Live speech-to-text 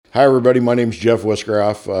Hi, everybody. My name's Jeff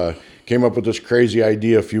Wisgerhof. Came up with this crazy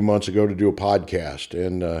idea a few months ago to do a podcast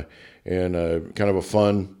and kind of a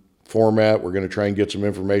fun format. We're going to try and get some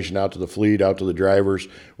information out to the fleet, out to the drivers.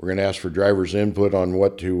 We're going to ask for drivers' input on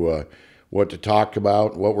what to talk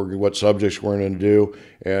about, what subjects we're going to do,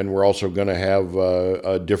 and we're also going to have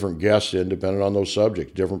a different guests in depending on those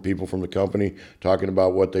subjects. Different people from the company talking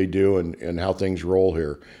about what they do and how things roll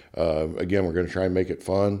here. Again, we're going to try and make it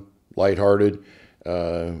fun, lighthearted.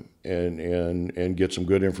 And get some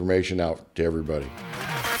good information out to everybody.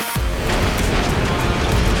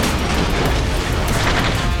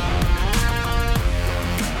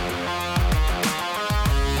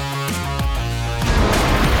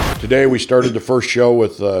 Today we started the first show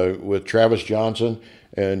with Travis Johnson.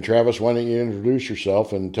 And Travis, why don't you introduce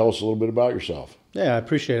yourself and tell us a little bit about yourself? Yeah, I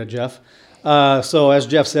appreciate it, Jeff. So as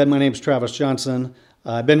Jeff said, my name is Travis Johnson.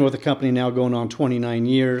 I've been with the company now going on 29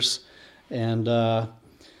 years. And,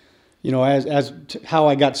 how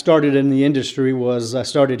I got started in the industry was I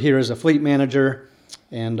started here as a fleet manager,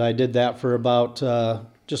 and I did that for about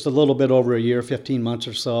just a little bit over a year, 15 months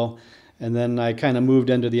or so. And then I kind of moved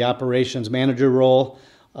into the operations manager role,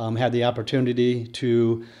 had the opportunity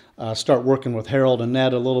to start working with Harold and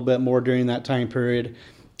Ned a little bit more during that time period.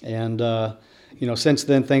 And, since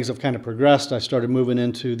then things have kind of progressed. I started moving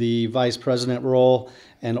into the vice president role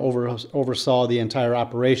and oversaw the entire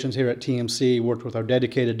operations here at TMC, worked with our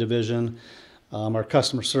dedicated division, our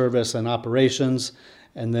customer service and operations,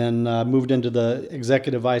 and then moved into the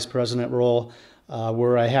executive vice president role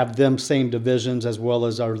where I have them same divisions as well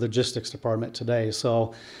as our logistics department today.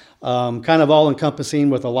 So kind of all encompassing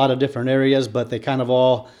with a lot of different areas, but they kind of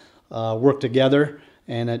all work together.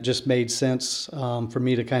 And it just made sense for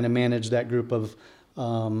me to kind of manage that group of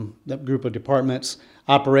departments.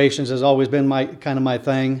 Operations has always been my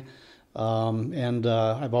thing, and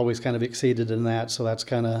I've always kind of exceeded in that. So that's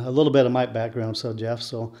kind of a little bit of my background. So Jeff,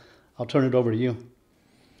 so I'll turn it over to you.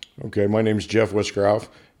 Okay, my name's Jeff Wisgerhof,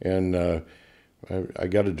 and I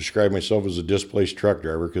got to describe myself as a displaced truck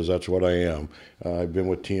driver because that's what I am. I've been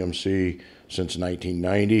with TMC since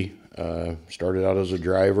 1990. Started out as a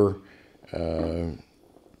driver.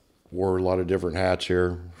 Wore a lot of different hats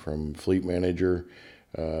here, from fleet manager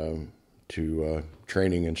to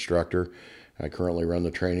training instructor. I currently run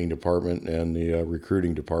the training department and the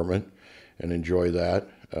recruiting department, and enjoy that.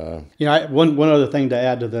 One other thing to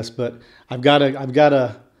add to this, but I've got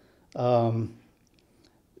to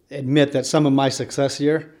admit that some of my success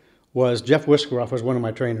here was Jeff Wisgerhof was one of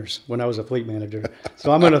my trainers when I was a fleet manager.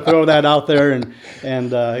 So I'm going to throw that out there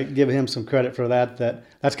and give him some credit for that.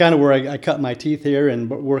 That's kind of where I cut my teeth here, and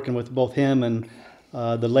working with both him and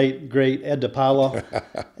the late, great Ed DiPaolo.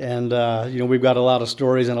 And, we've got a lot of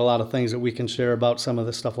stories and a lot of things that we can share about some of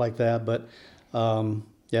the stuff like that. But,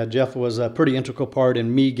 Jeff was a pretty integral part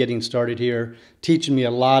in me getting started here, teaching me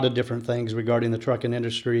a lot of different things regarding the trucking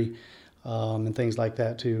industry and things like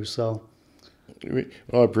that too. So.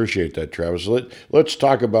 Well, I appreciate that, Travis. Let's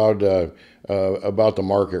talk about the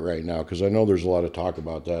market right now, because I know there's a lot of talk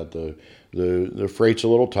about that. The freight's a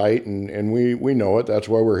little tight, and we know it. That's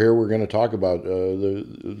why we're here. We're going to talk about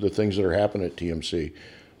the things that are happening at TMC.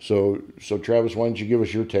 So Travis, why don't you give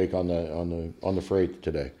us your take on the freight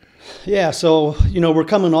today? Yeah. So we're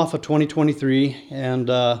coming off of 2023, and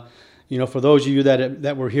for those of you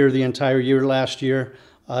that were here the entire year last year,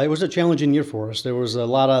 it was a challenging year for us. There was a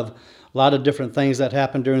lot of different things that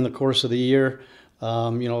happened during the course of the year.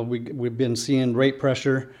 We've been seeing rate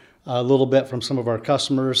pressure a little bit from some of our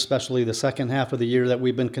customers, especially the second half of the year that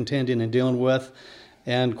we've been contending and dealing with.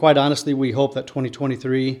 And quite honestly, we hope that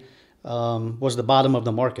 2023 was the bottom of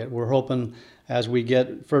the market. We're hoping as we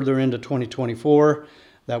get further into 2024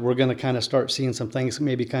 that we're going to kind of start seeing some things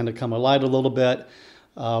maybe kind of come alight a little bit.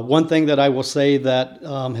 One thing that I will say that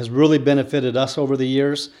has really benefited us over the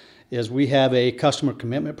years is we have a customer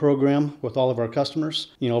commitment program with all of our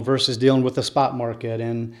customers, versus dealing with the spot market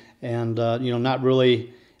and not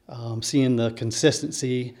really seeing the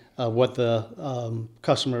consistency of what the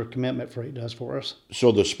customer commitment freight does for us.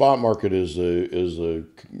 So the spot market is the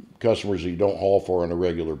customers that you don't haul for on a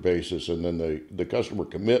regular basis, and then the customer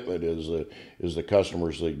commitment is the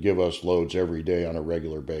customers that give us loads every day on a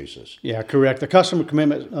regular basis. Yeah, correct. The customer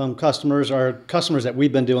commitment customers are customers that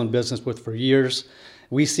we've been doing business with for years.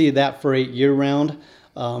 We see that freight year round,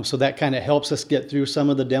 so that kind of helps us get through some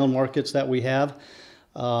of the down markets that we have.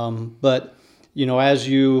 But as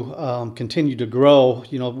you continue to grow,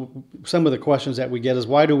 some of the questions that we get is,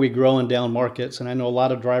 why do we grow in down markets? And I know a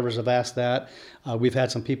lot of drivers have asked that. We've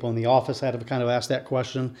had some people in the office that have kind of asked that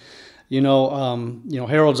question.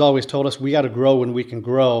 Harold's always told us we got to grow when we can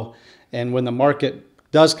grow. And when the market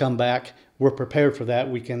does come back, we're prepared for that.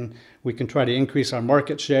 We can try to increase our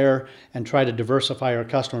market share and try to diversify our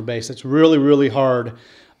customer base. It's really, really hard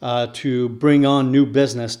to bring on new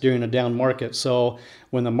business during a down market. So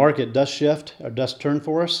when the market does shift or does turn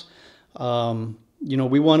for us,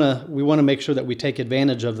 we want to make sure that we take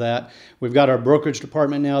advantage of that. We've got our brokerage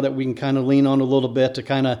department now that we can kind of lean on a little bit to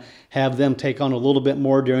kind of have them take on a little bit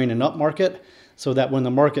more during an up market, so that when the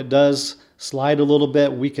market does slide a little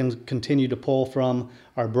bit, we can continue to pull from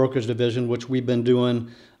our brokerage division, which we've been doing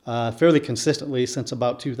fairly consistently since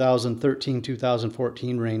about 2013,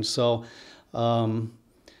 2014 range. So,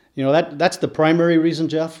 that's the primary reason,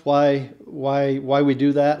 Jeff, why we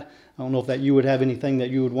do that. I don't know if that you would have anything that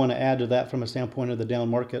you would want to add to that from a standpoint of the down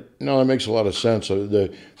market. No, that makes a lot of sense.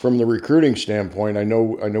 From the recruiting standpoint, I know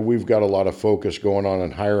we've got a lot of focus going on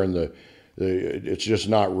hiring it's just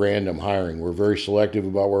not random hiring. We're very selective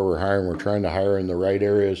about where we're hiring. We're trying to hire in the right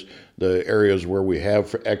areas, the areas where we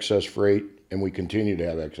have excess freight, and we continue to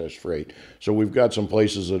have excess freight. So we've got some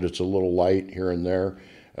places that it's a little light here and there,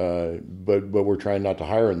 but we're trying not to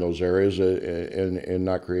hire in those areas and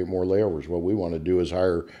not create more layovers. What we want to do is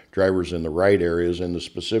hire drivers in the right areas, in the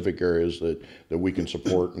specific areas that we can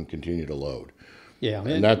support and continue to load. Yeah,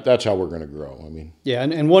 and that's how we're going to grow. Yeah,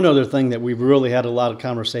 and one other thing that we've really had a lot of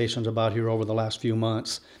conversations about here over the last few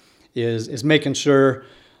months is making sure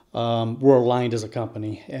we're aligned as a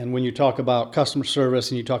company. And when you talk about customer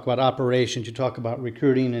service and you talk about operations, you talk about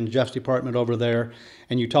recruiting and Jeff's department over there,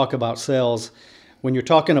 and you talk about sales, when you're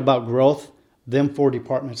talking about growth, them 4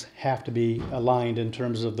 departments have to be aligned in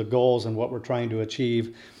terms of the goals and what we're trying to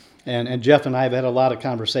achieve. And Jeff and I have had a lot of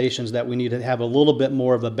conversations that we need to have a little bit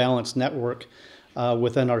more of a balanced network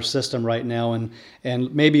within our system right now,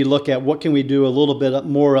 and maybe look at what can we do a little bit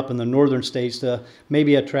more up in the northern states to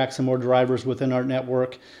maybe attract some more drivers within our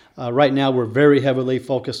network. Right now we're very heavily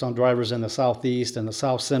focused on drivers in the southeast and the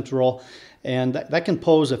south central, and that can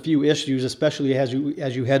pose a few issues, especially as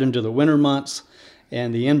you head into the winter months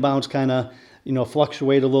and the inbounds kind of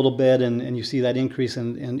fluctuate a little bit, and you see that increase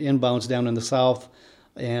in inbounds down in the south,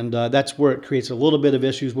 and that's where it creates a little bit of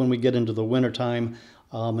issues when we get into the winter time.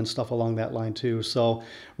 And stuff along that line too. So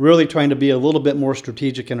really trying to be a little bit more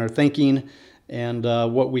strategic in our thinking and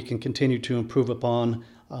what we can continue to improve upon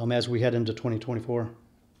as we head into 2024.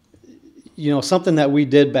 Something that we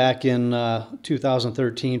did back in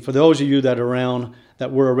 2013, for those of you that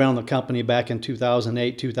were around the company back in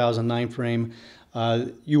 2008, 2009 frame,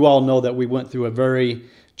 you all know that we went through a very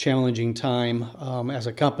challenging time as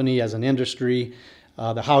a company, as an industry.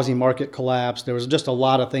 The housing market collapsed. There was just a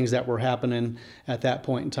lot of things that were happening at that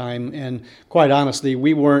point in time. And quite honestly,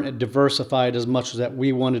 we weren't diversified as much as that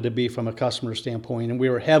we wanted to be from a customer standpoint. And we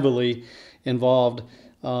were heavily involved,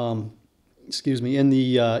 in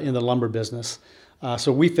the lumber business.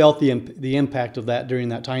 So we felt the impact of that during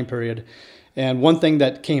that time period. And one thing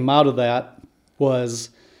that came out of that was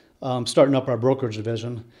starting up our brokerage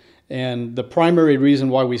division. And the primary reason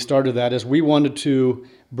why we started that is we wanted to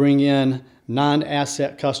bring in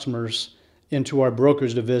non-asset customers into our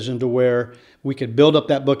brokerage division to where we could build up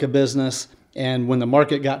that book of business, and when the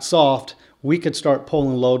market got soft, we could start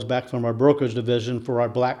pulling loads back from our brokerage division for our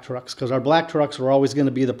black trucks, because our black trucks are always going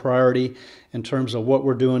to be the priority in terms of what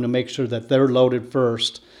we're doing to make sure that they're loaded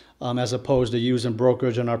first, as opposed to using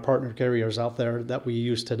brokerage and our partner carriers out there that we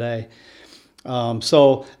use today.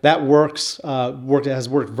 So that has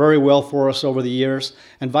worked very well for us over the years,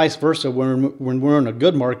 and vice versa. When we're in a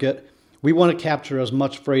good market, we want to capture as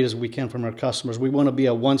much freight as we can from our customers. We want to be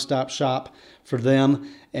a one-stop shop for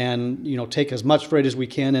them, and take as much freight as we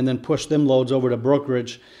can, and then push them loads over to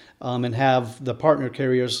brokerage, and have the partner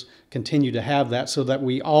carriers continue to have that, so that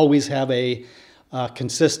we always have a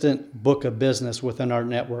consistent book of business within our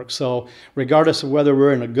network. So regardless of whether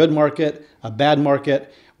we're in a good market, a bad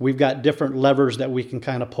market, we've got different levers that we can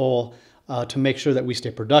kind of pull to make sure that we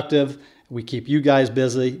stay productive, we keep you guys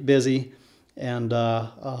busy, and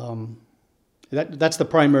that's the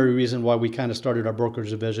primary reason why we kind of started our brokerage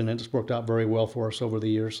division, and it's worked out very well for us over the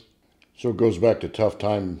years. So it goes back to tough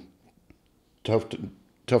times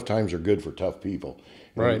are good for tough people.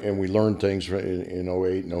 Right. And we learned things in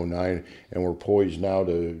 08 and 09, and we're poised now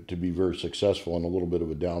to be very successful in a little bit of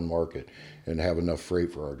a down market and have enough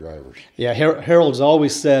freight for our drivers. Yeah, Harold's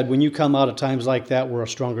always said, when you come out of times like that, we're a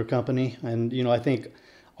stronger company. And, I think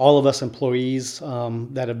all of us employees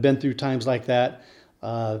that have been through times like that,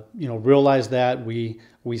 realize that we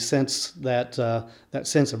sense that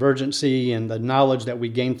sense of urgency and the knowledge that we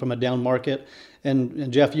gain from a down market.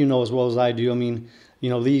 And Jeff, as well as I do,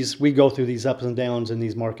 we go through these ups and downs in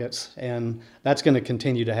these markets, and that's going to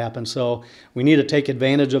continue to happen. So we need to take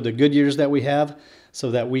advantage of the good years that we have, so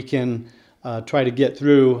that we can try to get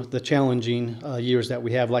through the challenging years that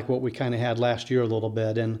we have, like what we kind of had last year a little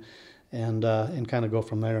bit, and kind of go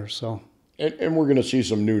from there. So. And we're going to see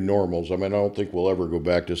some new normals. I mean, I don't think we'll ever go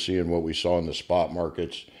back to seeing what we saw in the spot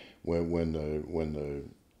markets when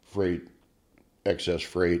the excess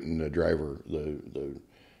freight and the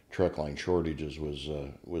truck line shortages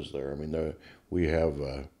was there. I mean,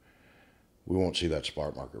 we won't see that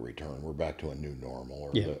spot market return. We're back to a new normal,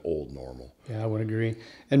 or the old normal. Yeah, I would agree.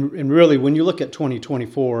 And really, when you look at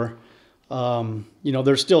 2024,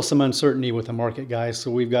 there's still some uncertainty with the market, guys. So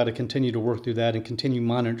we've got to continue to work through that and continue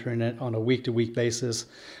monitoring it on a week-to-week basis.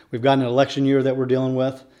 We've got an election year that we're dealing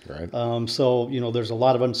with. Right. So there's a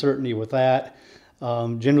lot of uncertainty with that.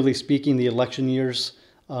 Generally speaking, the election years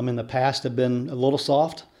in the past have been a little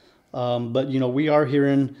soft. But we are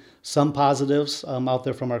hearing some positives out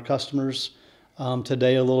there from our customers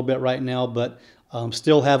today a little bit right now, but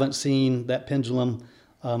still haven't seen that pendulum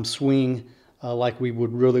swing like we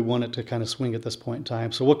would really want it to kind of swing at this point in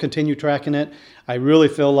time. So we'll continue tracking it. I really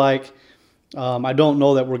feel like I don't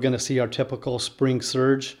know that we're going to see our typical spring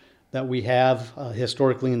surge that we have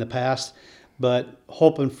historically in the past, but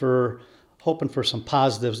hoping for some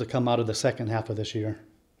positives to come out of the second half of this year.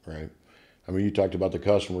 Right. I mean, you talked about the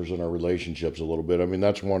customers and our relationships a little bit. I mean,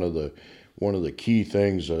 that's one of the key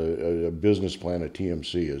things a business plan at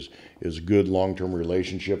TMC is good long-term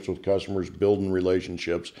relationships with customers, building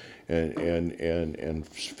relationships, and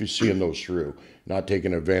seeing those through, not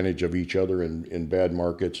taking advantage of each other in bad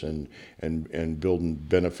markets, and building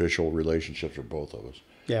beneficial relationships for both of us.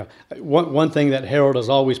 Yeah, one thing that Harold has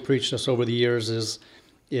always preached us over the years is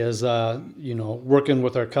working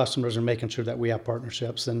with our customers and making sure that we have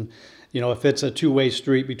partnerships. And if it's a two-way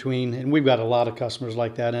street between, and we've got a lot of customers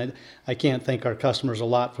like that, and I can't thank our customers a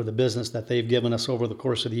lot for the business that they've given us over the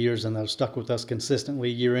course of the years, and that have stuck with us consistently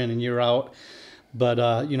year in and year out. But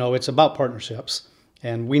it's about partnerships,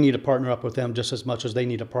 and we need to partner up with them just as much as they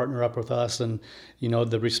need to partner up with us. And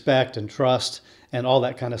the respect and trust and all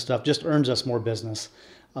that kind of stuff just earns us more business.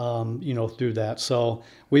 Through that. So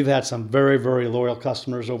we've had some very, very loyal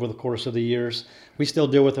customers over the course of the years. We still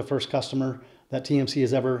deal with the first customer that TMC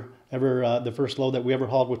has ever the first load that we ever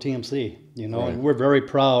hauled with TMC, Right. And we're very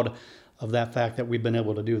proud of that fact that we've been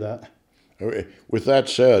able to do that. With that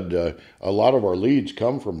said, a lot of our leads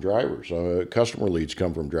come from drivers. Customer leads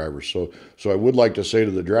come from drivers. So I would like to say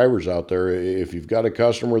to the drivers out there, if you've got a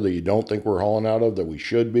customer that you don't think we're hauling out of, that we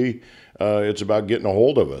should be, it's about getting a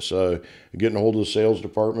hold of us, getting a hold of the sales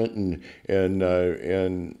department,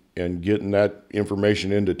 and getting that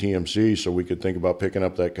information into TMC so we could think about picking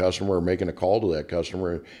up that customer or making a call to that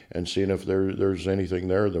customer and seeing if there's anything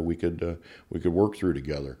there that we could work through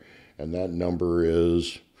together. And that number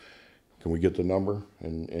is. Can we get the number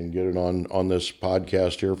and get it on this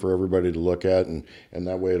podcast here for everybody to look at, and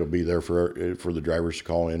that way it'll be there for the drivers to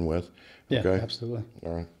call in with? Yeah, okay? Absolutely.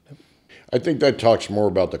 All right. I think that talks more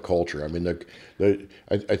about the culture. I mean,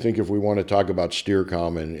 I think if we want to talk about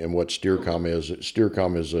SteerCom and what SteerCom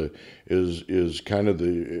is kind of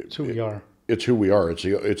the. It's who we are. It's who we are. It's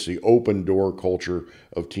the open door culture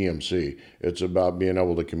of TMC. It's about being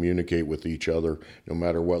able to communicate with each other no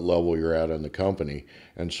matter what level you're at in the company.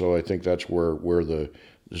 And so I think that's where the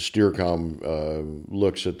SteerCom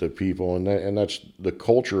looks at the people, and that's the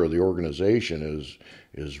culture of the organization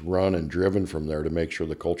is run and driven from there to make sure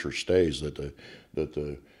the culture stays. That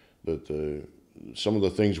some of the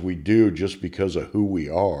things we do just because of who we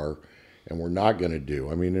are. And we're not going to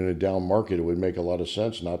do. I mean, in a down market, it would make a lot of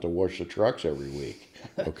sense not to wash the trucks every week.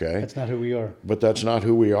 Okay? That's not who we are. But that's not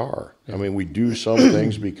who we are. Yeah. I mean, we do some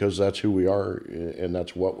things because that's who we are, and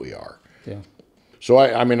that's what we are. Yeah. So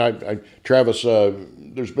I Travis,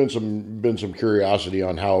 there's been some curiosity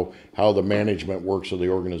on how the management works of the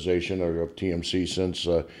organization of TMC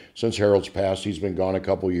since Harold's passed. He's been gone a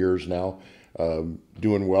couple years now,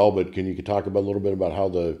 doing well. But can you talk about a little bit about how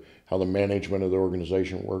the management of the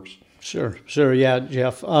organization works? Sure. Yeah,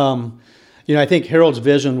 Jeff. I think Harold's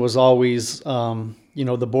vision was always,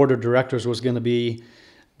 the board of directors was going to be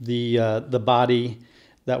the body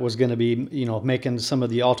that was going to be, making some of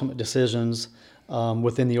the ultimate decisions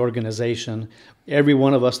within the organization. Every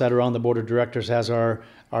one of us that are on the board of directors has our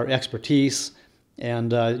expertise,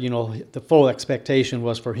 and the full expectation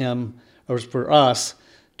was for him, or for us,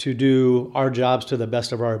 to do our jobs to the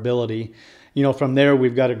best of our ability. From there,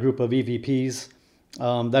 we've got a group of EVPs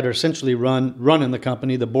that are essentially running the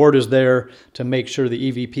company. The board is there to make sure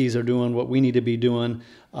the EVPs are doing what we need to be doing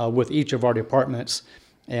with each of our departments.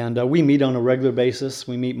 And we meet on a regular basis.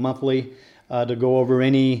 We meet monthly to go over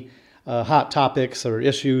any hot topics or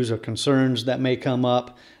issues or concerns that may come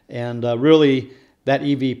up. And really, that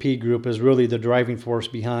EVP group is really the driving force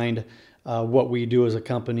behind what we do as a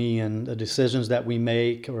company and the decisions that we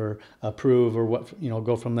make or approve or what,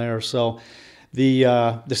 go from there. So the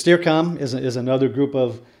SteerCom is another group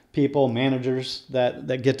of people, managers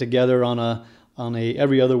that get together on a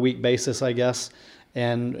every other week basis, I guess.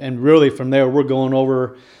 And really from there, we're going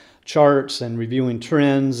over charts and reviewing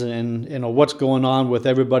trends and what's going on with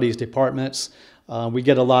everybody's departments. We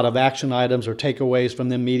get a lot of action items or takeaways from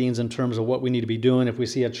them meetings in terms of what we need to be doing. If we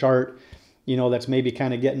see a chart, that's maybe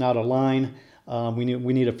kind of getting out of line, we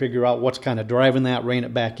need to figure out what's kind of driving that, rein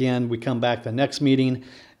it back in. We come back the next meeting,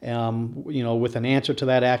 with an answer to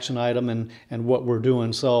that action item and what we're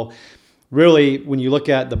doing. So really, when you look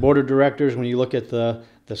at the board of directors, when you look at the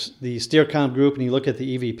SteerCom group and you look at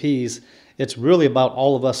the EVPs, it's really about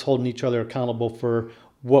all of us holding each other accountable for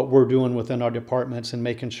what we're doing within our departments and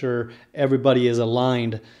making sure everybody is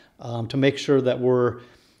aligned to make sure that we're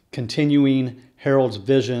continuing Harold's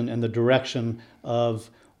vision and the direction of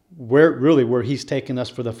where he's taken us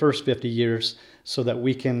for the first 50 years so that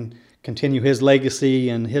we can continue his legacy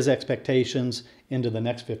and his expectations into the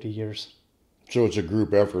next 50 years. So it's a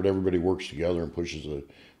group effort. Everybody works together and pushes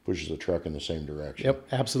the truck in the same direction. Yep,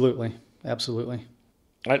 absolutely.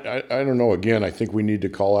 I don't know. Again, I think we need to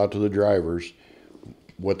call out to the drivers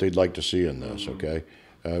what they'd like to see in this, okay?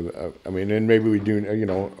 And maybe we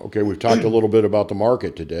do, okay, we've talked a little bit about the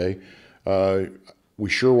market today. We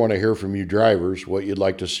sure want to hear from you drivers what you'd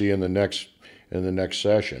like to see in the next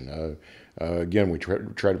session. Again, we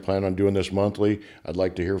try to plan on doing this monthly. I'd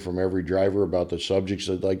like to hear from every driver about the subjects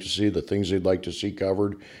they'd like to see, the things they'd like to see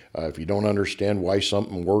covered. If you don't understand why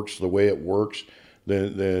something works the way it works,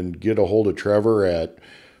 then get a hold of Trevor at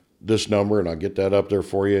this number, and I'll get that up there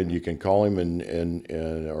for you, and you can call him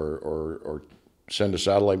or send a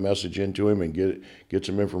satellite message into him and get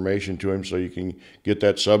some information to him so you can get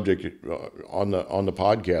that subject on the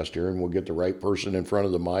podcast here, and we'll get the right person in front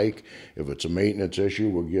of the mic. If it's a maintenance issue,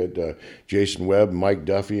 we'll get Jason Webb and Mike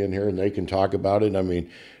Duffy in here, and they can talk about it. I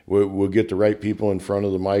mean, we'll get the right people in front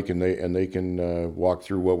of the mic, and they can walk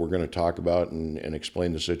through what we're going to talk about and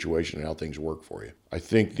explain the situation and how things work for you. I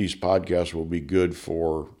think these podcasts will be good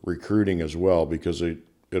for recruiting as well, because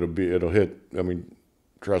it'll hit. I mean,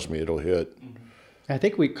 trust me, it'll hit. I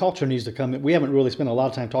think culture needs to come in. We haven't really spent a lot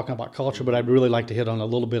of time talking about culture, but I'd really like to hit on a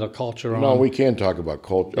little bit of culture. No, we can talk about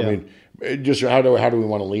culture. Yeah. I mean, just how do we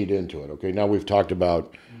want to lead into it? Okay, now we've talked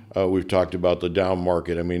about the down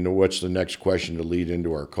market. I mean, what's the next question to lead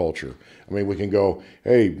into our culture? I mean, we can go,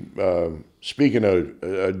 hey, speaking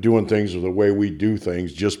of doing things the way we do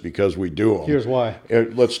things just because we do them. Here's why.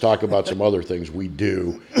 Let's talk about some other things we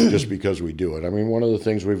do just because we do it. I mean, one of the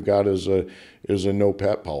things we've got is a no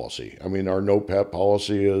pet policy. I mean, our no pet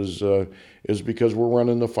policy is because we're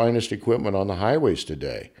running the finest equipment on the highways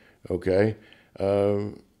today. Okay,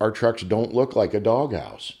 our trucks don't look like a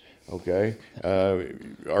doghouse. Okay,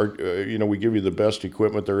 we give you the best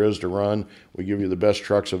equipment there is to run. We give you the best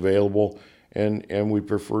trucks available, and we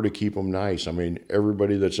prefer to keep them nice. I mean,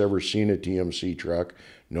 everybody that's ever seen a TMC truck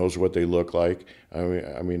knows what they look like.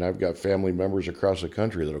 I mean, I've got family members across the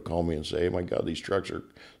country that'll call me and say, "Hey, my God, these trucks are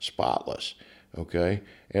spotless." Okay,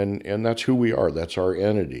 and that's who we are. That's our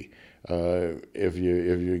entity. If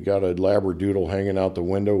you got a labradoodle hanging out the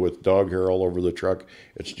window with dog hair all over the truck,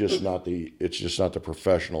 it's just not the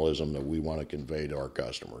professionalism that we want to convey to our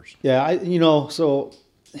customers. Yeah,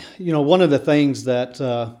 one of the things that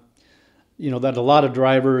that a lot of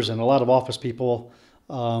drivers and a lot of office people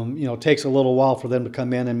takes a little while for them to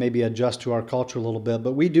come in and maybe adjust to our culture a little bit,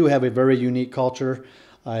 but we do have a very unique culture.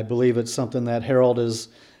 I believe it's something that Harold has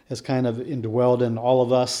kind of indwelled in all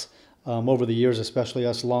of us. Over the years, especially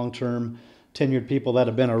us long-term tenured people that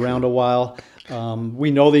have been around a while. We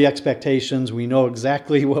know the expectations. We know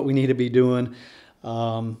exactly what we need to be doing,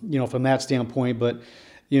 from that standpoint. But,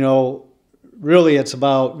 really it's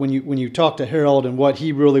about when you talk to Harold and what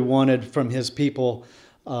he really wanted from his people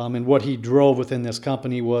and what he drove within this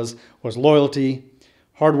company was loyalty,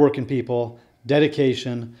 hardworking people,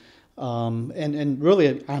 dedication, and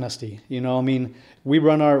really honesty. We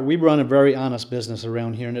run a very honest business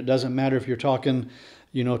around here, and it doesn't matter if you're talking,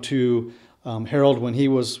 to Harold when he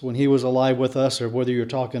was alive with us, or whether you're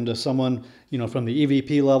talking to someone, from the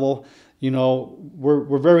EVP level.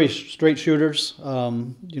 We're very straight shooters.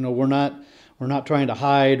 We're not trying to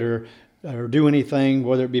hide or do anything,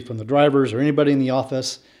 whether it be from the drivers or anybody in the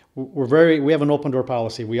office. We have an open door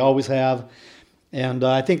policy. We always have. And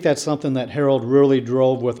I think that's something that Harold really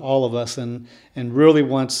drove with all of us, and really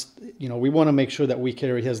wants, we want to make sure that we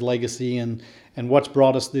carry his legacy, and what's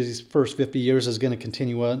brought us these first 50 years is going to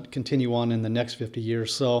continue on in the next 50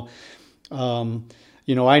 years. So,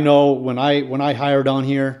 I know when I hired on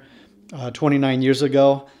here 29 years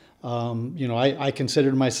ago, I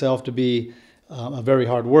considered myself to be a very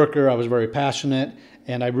hard worker. I was very passionate,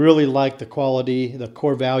 and I really liked the quality, the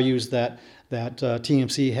core values that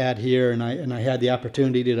TMC had here, and I had the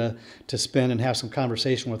opportunity to spend and have some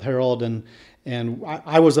conversation with Harold, and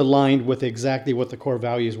I was aligned with exactly what the core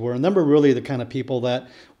values were, and them were really the kind of people that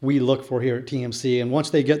we look for here at TMC. And once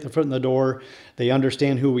they get their foot in the door, they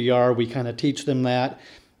understand who we are. We kind of teach them that,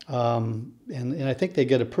 and I think they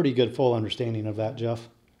get a pretty good full understanding of that, Jeff.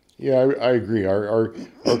 Yeah, I agree. Our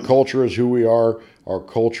culture is who we are. Our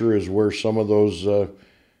culture is where some of those,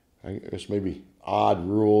 I guess maybe odd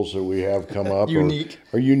rules that we have come up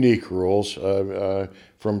are unique rules,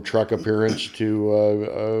 from truck appearance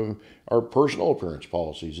to our personal appearance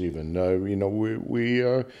policies. Even we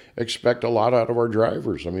expect a lot out of our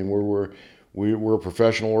drivers. I mean, we're a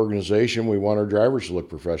professional organization. We want our drivers to look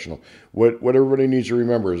professional. What everybody needs to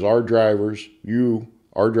remember is our drivers,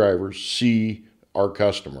 our drivers, see our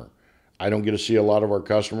customer. I don't get to see a lot of our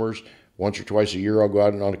customers. Once or twice a year, I'll go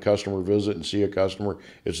out on a customer visit and see a customer.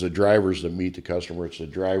 It's the drivers that meet the customer. It's the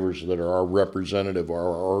drivers that are our representative of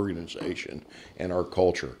our organization and our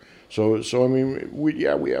culture. So I mean, we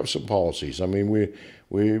have some policies. I mean, we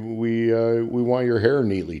want your hair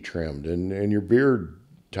neatly trimmed and your beard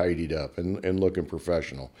tidied up and looking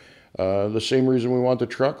professional. The same reason we want the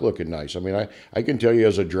truck looking nice. I mean, I can tell you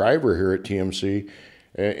as a driver here at TMC,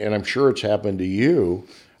 and I'm sure it's happened to you,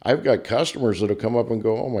 I've got customers that'll come up and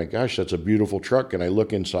go, "Oh my gosh, that's a beautiful truck." And I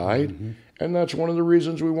look inside, mm-hmm. and that's one of the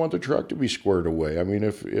reasons we want the truck to be squared away. I mean,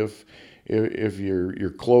 if your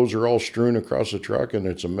clothes are all strewn across the truck and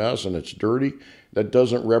it's a mess and it's dirty, that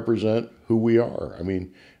doesn't represent who we are. I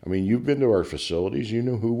mean, you've been to our facilities, you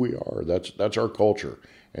know who we are. That's our culture.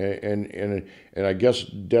 And I guess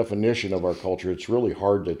definition of our culture, it's really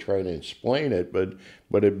hard to try to explain it,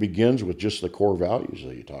 but it begins with just the core values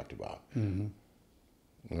that you talked about. Mm-hmm.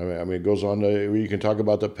 I mean, it goes on to, you can talk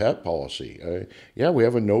about the pet policy. We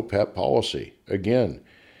have a no pet policy. Again,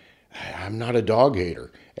 I'm not a dog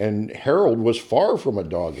hater, and Harold was far from a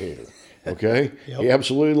dog hater. Okay, yep. He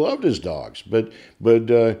absolutely loved his dogs, but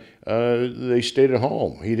they stayed at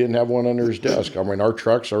home. He didn't have one under his desk. I mean, our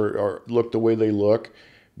trucks are look the way they look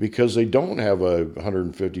because they don't have a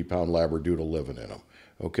 150-pound Labradoodle living in them.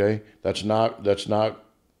 Okay, that's not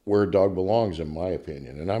where a dog belongs, in my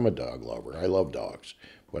opinion. And I'm a dog lover. I love dogs,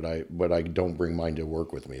 but I don't bring mine to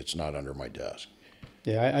work with me. It's not under my desk.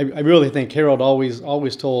 Yeah, I really think Harold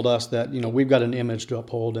always told us that, we've got an image to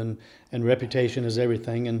uphold and reputation is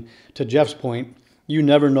everything. And to Jeff's point, you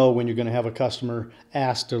never know when you're going to have a customer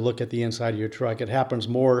ask to look at the inside of your truck. It happens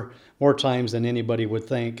more times than anybody would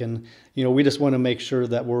think. And, we just want to make sure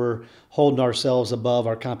that we're holding ourselves above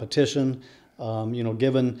our competition,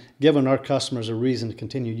 giving our customers a reason to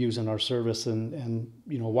continue using our service and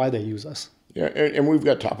why they use us. Yeah, and we've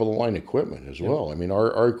got top of the line equipment as well. I mean,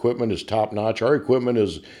 our equipment is top notch. Our equipment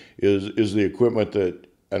is the equipment that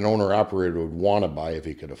an owner operator would want to buy if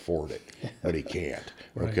he could afford it, but he can't.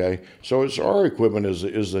 Right. Okay, so it's our equipment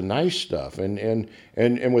is the nice stuff, and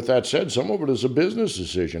with that said, some of it is a business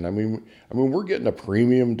decision. I mean, we're getting a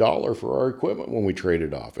premium dollar for our equipment when we trade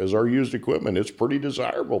it off. As our used equipment, it's pretty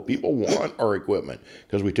desirable. People want our equipment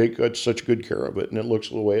because we take such good care of it, and it looks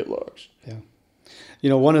the way it looks. Yeah.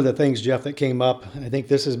 One of the things, Jeff, that came up, and I think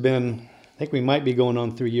we might be going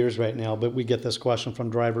on 3 years right now, but we get this question from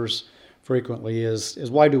drivers frequently is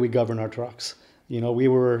why do we govern our trucks? We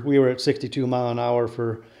were at 62 mile an hour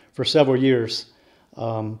for several years,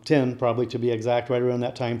 10 probably to be exact, right around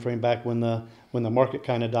that time frame back when the market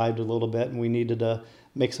kind of dived a little bit and we needed to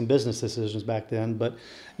make some business decisions back then. But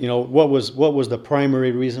what was the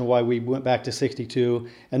primary reason why we went back to 62,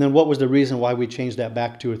 and then what was the reason why we changed that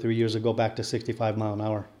back 2 or 3 years ago back to 65 mile an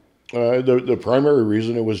hour? The primary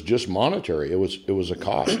reason, it was just monetary. It was a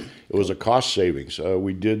cost. It was a cost savings.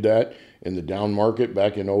 We did that in the down market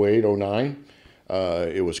back in 08, 09.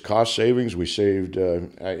 It was cost savings. We saved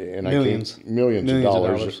millions of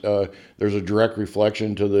dollars. There's a direct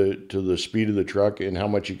reflection to the speed of the truck and how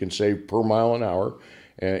much you can save per mile an hour.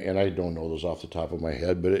 And I don't know those off the top of my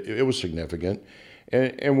head, but it was significant.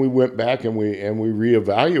 And we went back and we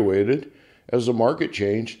reevaluated as the market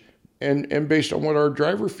changed. And based on what our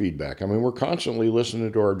driver feedback, I mean, we're constantly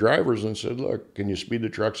listening to our drivers and said, look, can you speed the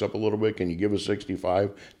trucks up a little bit? Can you give us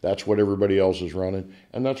 65? That's what everybody else is running.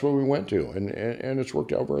 And that's what we went to. And it's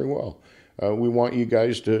worked out very well. We want you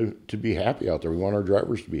guys to be happy out there. We want our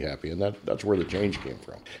drivers to be happy. And that's where the change came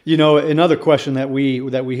from. Another question that we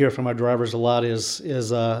hear from our drivers a lot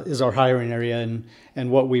is our hiring area and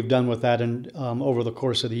what we've done with that over the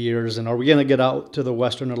course of the years. And are we going to get out to the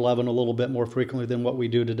Western 11 a little bit more frequently than what we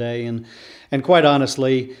do today? And quite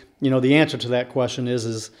honestly, the answer to that question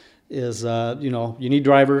is is you need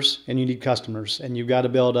drivers and you need customers, and you've got to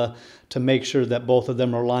be able to make sure that both of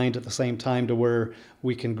them are aligned at the same time to where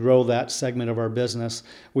we can grow that segment of our business.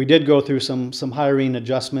 We did go through some hiring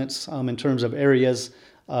adjustments in terms of areas.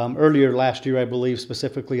 Earlier last year, I believe,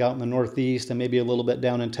 specifically out in the Northeast and maybe a little bit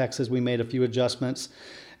down in Texas, we made a few adjustments.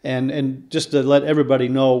 And just to let everybody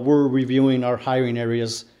know, we're reviewing our hiring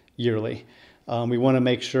areas yearly. We want to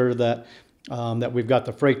make sure that we've got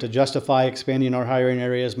the freight to justify expanding our hiring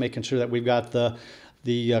areas, making sure that we've got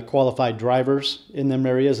the qualified drivers in them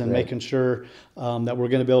areas, and making sure that we're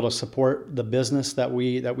going to be able to support the business that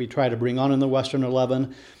we try to bring on in the Western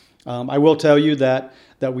 11. I will tell you that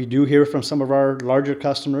we do hear from some of our larger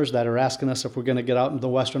customers that are asking us if we're going to get out into the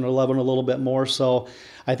Western 11 a little bit more. So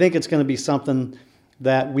I think it's going to be something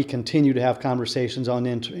that we continue to have conversations on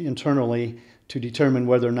internally to determine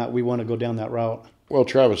whether or not we want to go down that route. Well,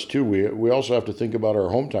 Travis, too, we also have to think about our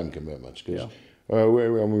home time commitments, because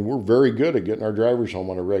we're very good at getting our drivers home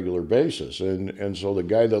on a regular basis. And so the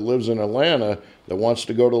guy that lives in Atlanta that wants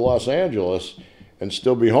to go to Los Angeles and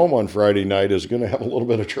still be home on Friday night is going to have a little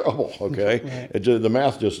bit of trouble, okay? Right. The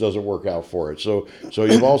math just doesn't work out for it. So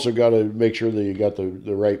you've also got to make sure that you got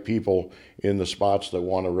the right people in the spots that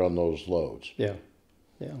want to run those loads. Yeah.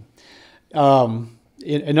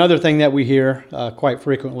 Another thing that we hear quite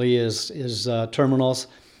frequently is terminals.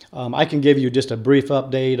 I can give you just a brief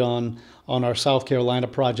update on our South Carolina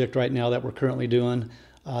project right now that we're currently doing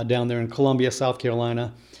down there in Columbia, South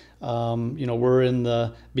Carolina. We're in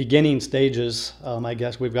the beginning stages. I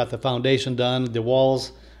guess we've got the foundation done. The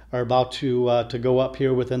walls are about to go up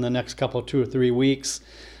here within the next 2 or 3 weeks.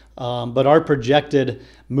 But our projected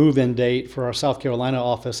move-in date for our South Carolina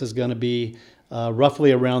office is going to be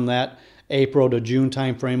roughly around that April to June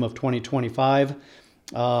timeframe of 2025.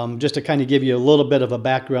 Just to kind of give you a little bit of a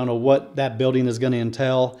background of what that building is going to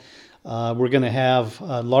entail. We're going to have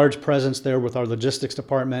a large presence there with our logistics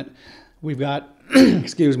department. We've got,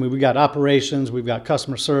 we've got operations, we've got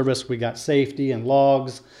customer service, we've got safety and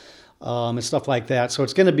logs and stuff like that. So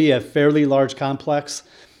it's going to be a fairly large complex.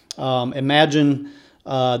 Imagine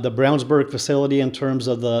the Brownsburg facility in terms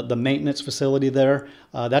of the maintenance facility there.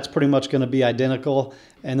 That's pretty much going to be identical.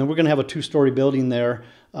 And then we're going to have a 2-story building there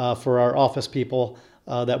for our office people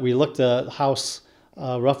that we look to house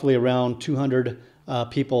roughly around 200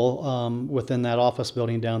 people within that office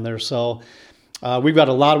building down there. So we've got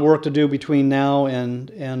a lot of work to do between now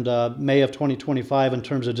and May of 2025 in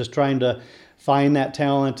terms of just trying to find that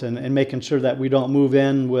talent and making sure that we don't move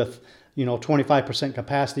in with 25%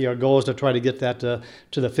 capacity. Our goal is to try to get that to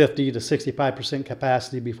the 50 to 65%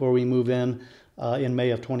 capacity before we move in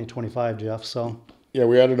May of 2025, Jeff. So yeah,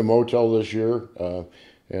 we added a motel this year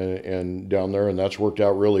and down there, and that's worked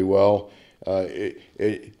out really well.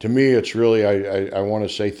 To me, it's really, I want to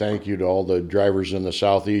say thank you to all the drivers in the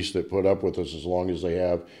Southeast that put up with us as long as they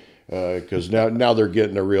have, because now they're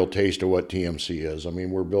getting a real taste of what TMC is. I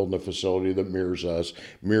mean, we're building a facility that mirrors us,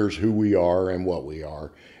 mirrors who we are and what we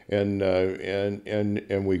are. And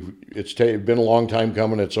it's been a long time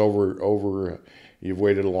coming. It's over. You've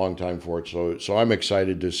waited a long time for it, so I'm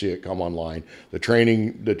excited to see it come online. The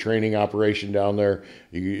training operation down there.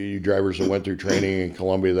 You drivers that went through training in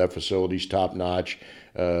Columbia, that facility's top notch.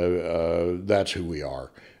 That's who we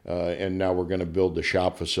are. And now we're going to build the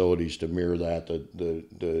shop facilities to mirror that.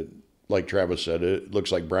 The like Travis said, it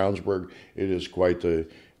looks like Brownsburg. It is quite the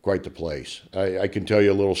place. I can tell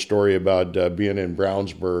you a little story about being in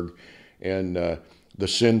Brownsburg, and the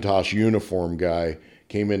Cintas uniform guy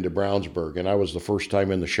came into Brownsburg, and I was the first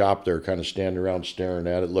time in the shop there, kind of standing around staring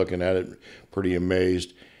at it, looking at it, pretty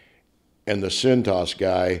amazed. And the Cintas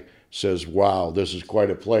guy says, "Wow, this is quite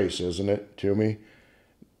a place, isn't it?" to me.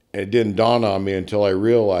 And it didn't dawn on me until I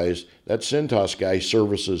realized that Cintas guy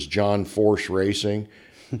services John Force Racing.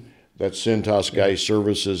 That Cintas guy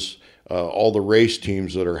services all the race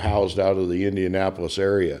teams that are housed out of the Indianapolis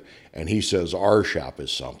area. And he says our shop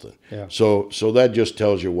is something. Yeah. So that just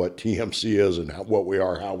tells you what TMC is and what we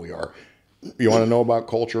are, how we are. You want to know about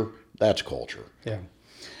culture? That's culture. Yeah.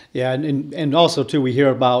 Yeah, and also, too, we hear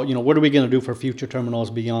about, what are we going to do for future terminals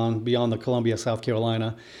beyond the Columbia, South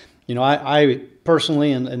Carolina? I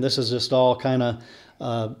personally, and this is just all kind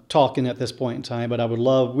of talking at this point in time, but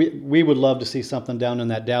we would love to see something down in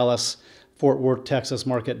that Dallas, Fort Worth, Texas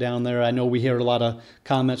market down there. I know we hear a lot of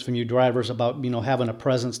comments from you drivers about, having a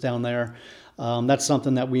presence down there. That's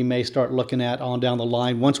something that we may start looking at on down the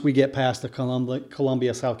line once we get past the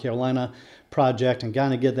Columbia, South Carolina project and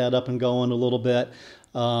kind of get that up and going a little bit.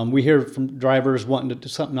 We hear from drivers wanting to do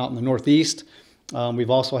something out in the Northeast. We've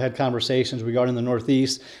also had conversations regarding the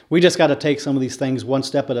Northeast. We just got to take some of these things one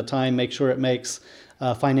step at a time, make sure it makes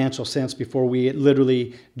financial sense before we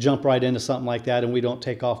literally jump right into something like that, and we don't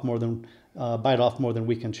take off more than bite off more than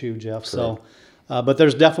we can chew, Jeff. Correct. So. But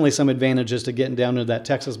there's definitely some advantages to getting down into that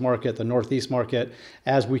Texas market, the Northeast market,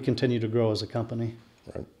 as we continue to grow as a company.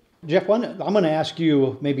 Right. Jeff, I'm going to ask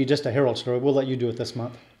you maybe just a Harold story. We'll let you do it this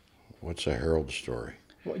month. What's a Harold story?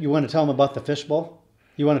 You want to tell them about the fishbowl?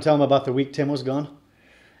 You want to tell them about the week Tim was gone?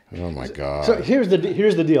 Oh my God. So here's the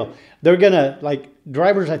deal. They're gonna, like,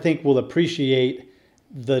 drivers, I think, will appreciate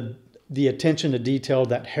the attention to detail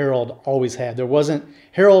that Harold always had. There wasn't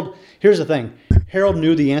Harold. Here's the thing. Harold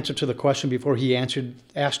knew the answer to the question before he asked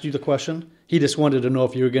you the question. He just wanted to know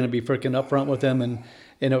if you were going to be freaking upfront with him and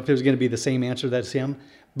if it was going to be the same answer that's him.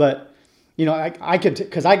 But I could,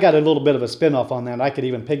 because I got a little bit of a spin-off on that. I could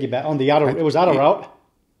even piggyback on the it was out of route.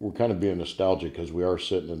 We're kind of being nostalgic because we are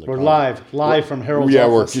sitting in the. We're live from Harold's office. Yeah,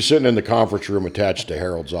 we're sitting in the conference room attached to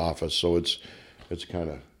Harold's office, so it's kind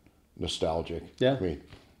of nostalgic. Yeah. I mean,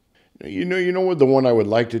 you know what the one I would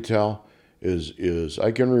like to tell is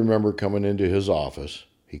I can remember coming into his office.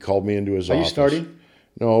 He called me into his office. Are you starting?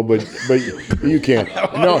 No, but you can't.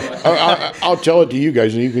 No, I'll tell it to you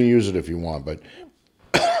guys, and you can use it if you want. But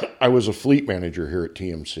I was a fleet manager here at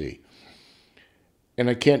TMC. And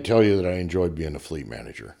I can't tell you that I enjoyed being a fleet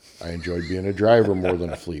manager. I enjoyed being a driver more than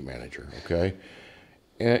a fleet manager, okay?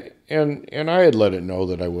 And I had let it know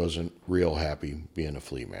that I wasn't real happy being a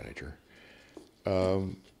fleet manager.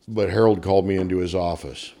 But Harold called me into his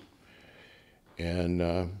office and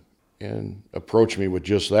approached me with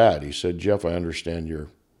just that. He said, "Jeff, I understand you're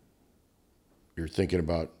thinking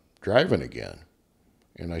about driving again."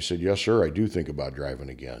 And I said, "Yes, sir, I do think about driving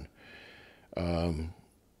again.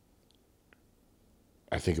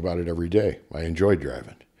 I think about it every day. I enjoy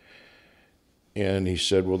driving." And he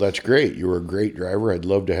said, "Well, that's great. You were a great driver. I'd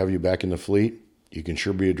love to have you back in the fleet. You can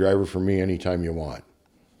sure be a driver for me anytime you want."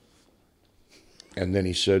 And then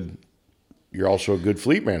he said, "You're also a good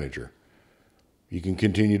fleet manager. You can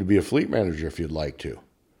continue to be a fleet manager if you'd like to.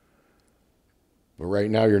 But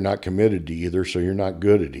right now you're not committed to either, so you're not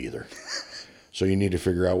good at either. So you need to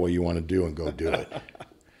figure out what you want to do and go do it."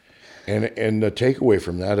 And the takeaway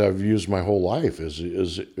from that I've used my whole life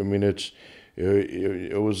is I mean,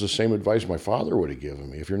 it was the same advice my father would have given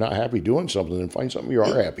me. If you're not happy doing something, then find something you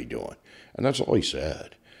are happy doing. And that's all he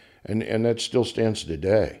said. And that still stands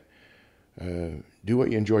today. Do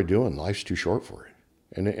what you enjoy doing. Life's too short for it.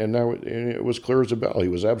 And it was clear as a bell. He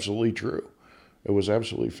was absolutely true. It was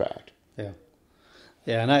absolutely fact. Yeah.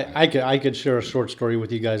 Yeah, and I could share a short story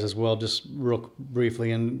with you guys as well, just real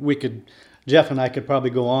briefly. And Jeff and I could probably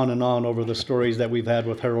go on and on over the stories that we've had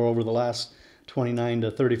with Harold over the last 29 to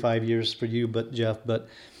 35 years for you, Jeff. But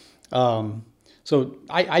so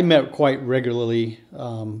I met quite regularly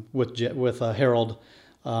with Harold,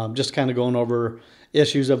 just kind of going over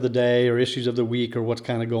issues of the day or issues of the week or what's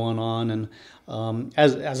kind of going on. And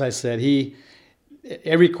as I said,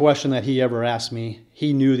 every question that he ever asked me,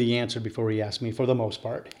 he knew the answer before he asked me. For the most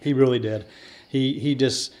part, he really did. He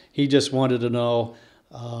just wanted to know.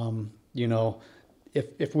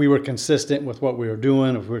 If we were consistent with what we were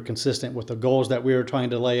doing, if we were consistent with the goals that we were trying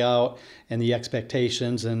to lay out and the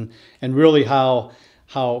expectations and really how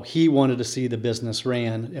he wanted to see the business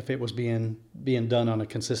ran if it was being done on a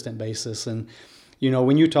consistent basis. And,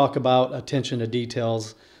 when you talk about attention to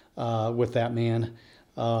details with that man,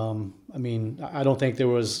 I mean, I don't think there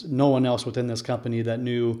was no one else within this company that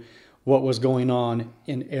knew what was going on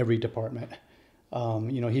in every department.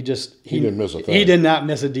 He didn't miss a thing. He did not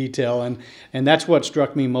miss a detail, and that's what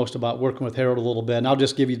struck me most about working with Harold a little bit. And I'll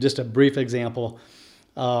just give you just a brief example.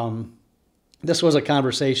 This was a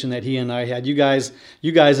conversation that he and I had. You guys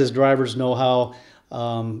as drivers know how,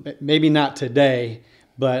 maybe not today,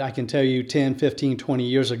 but I can tell you 10, 15, 20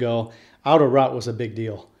 years ago, out of route was a big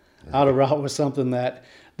deal. Mm-hmm. Out of route was something that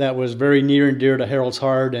was very near and dear to Harold's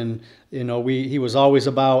heart, and he was always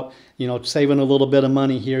about saving a little bit of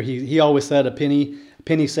money here. He always said a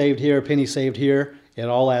penny saved here, a penny saved here, it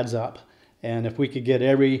all adds up. And if we could get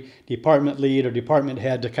every department lead or department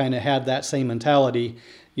head to kind of have that same mentality,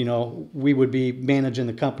 we would be managing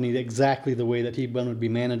the company exactly the way that he would be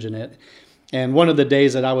managing it. And one of the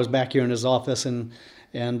days that I was back here in his office, and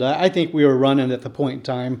I think we were running at the point in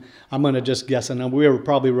time, I'm going to just guess, and we were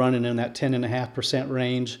probably running in that 10.5%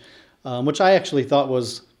 range, which I actually thought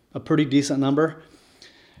was a pretty decent number.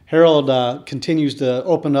 Harold continues to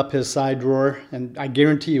open up his side drawer, and I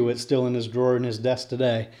guarantee you it's still in his drawer in his desk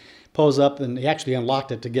today. Pulls up, and he actually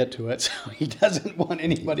unlocked it to get to it, so he doesn't want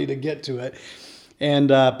anybody to get to it. and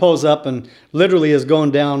pulls up and literally is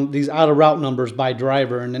going down these out of route numbers by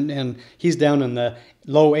driver, and he's down in the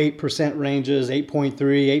low 8% ranges,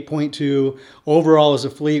 8.3, 8.2. Overall as a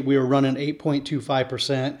fleet, we were running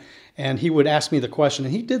 8.25%. And he would ask me the question,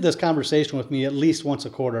 and he did this conversation with me at least once a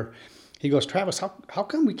quarter. He goes, Travis, how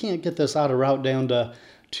come we can't get this out of route down to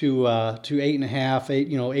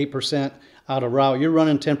 8.5, 8% out of route? You're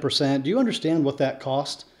running 10%. Do you understand what that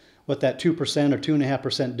cost, what that 2% or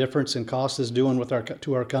 2.5% difference in cost is doing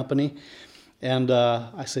to our company? And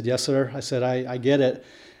I said, yes, sir. I said, I get it.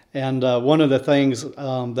 And one of the things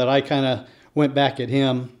that I kind of went back at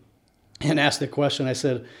him and asked the question, I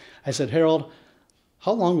said, Harold,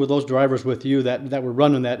 how long were those drivers with you that were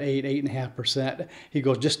running that 8.5%? He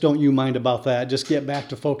goes, just don't you mind about that. Just get back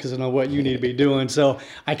to focusing on what you need to be doing. So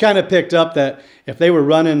I kind of picked up that if they were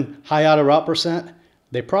running high out of route percent,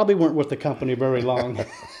 they probably weren't with the company very long.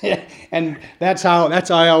 And that's how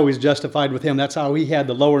I always justified with him. That's how he had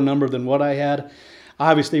the lower number than what I had.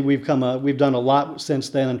 Obviously, we've done a lot since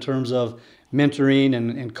then in terms of mentoring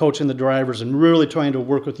and coaching the drivers and really trying to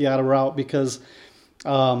work with the out of route, because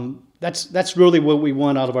that's really what we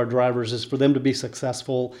want out of our drivers, is for them to be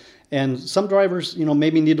successful. And some drivers,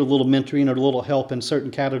 maybe need a little mentoring or a little help in certain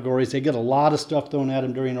categories. They get a lot of stuff thrown at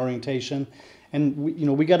them during orientation, and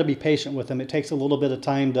we got to be patient with them. It takes a little bit of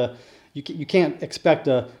time to. You can't expect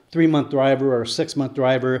a 3-month driver or a 6-month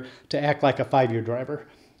driver to act like a 5-year driver.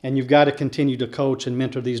 And you've got to continue to coach and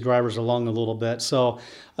mentor these drivers along a little bit. So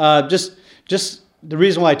just the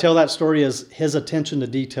reason why I tell that story is his attention to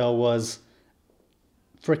detail was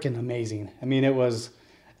freaking amazing. I mean, it was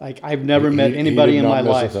like I've never met anybody in my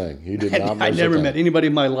life. He did not miss I never a thing. met anybody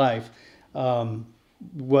in my life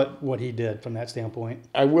what he did from that standpoint.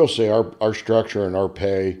 I will say our structure and our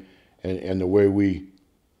pay and the way we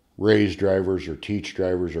raise drivers or teach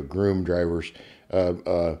drivers or groom drivers,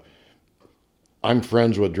 I'm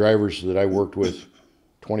friends with drivers that I worked with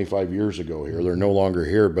 25 years ago here. They're no longer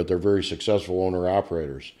here, but they're very successful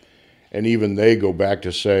owner-operators. And even they go back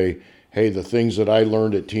to say, hey, the things that I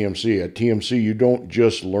learned at TMC, you don't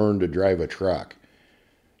just learn to drive a truck.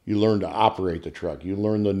 You learn to operate the truck. You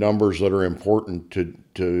learn the numbers that are important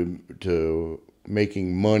to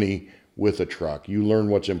making money with a truck. You learn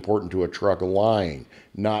what's important to a truck line,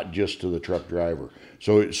 not just to the truck driver.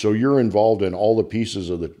 So you're involved in all the pieces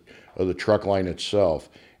of the truck line itself,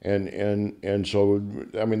 and so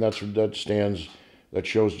I mean that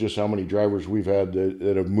shows just how many drivers we've had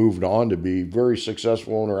that have moved on to be very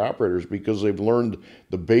successful owner operators, because they've learned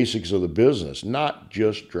the basics of the business, not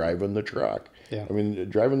just driving the truck. Yeah. I mean,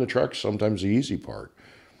 driving the truck's sometimes the easy part.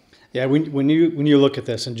 Yeah, when you look at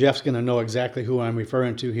this, and Jeff's going to know exactly who I'm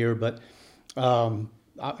referring to here, but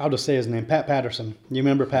I'll just say his name, Pat Patterson. You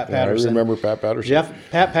remember Pat Patterson? I remember Pat Patterson.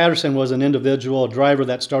 Pat Patterson was an individual, a driver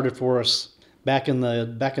that started for us back in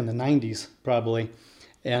the 90s probably,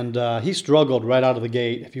 and he struggled right out of the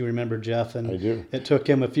gate, if you remember, Jeff. And I do. It took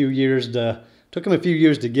him a few years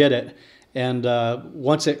to get it, and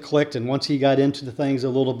once it clicked and once he got into the things a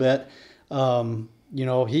little bit,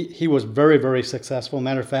 he was very, very successful.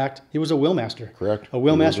 Matter of fact, he was a wheelmaster. Correct. A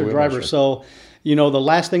wheelmaster driver. So, the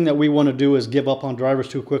last thing that we want to do is give up on drivers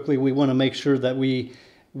too quickly. We want to make sure that we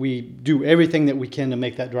do everything that we can to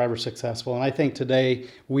make that driver successful. And I think today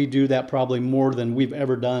we do that probably more than we've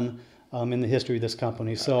ever done in the history of this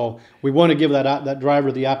company. So we want to give that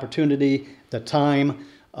driver the opportunity, the time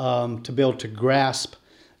to be able to grasp,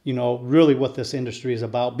 really what this industry is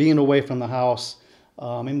about, being away from the house.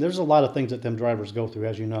 There's a lot of things that them drivers go through,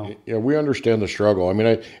 as you know. Yeah, we understand the struggle.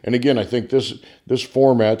 I think this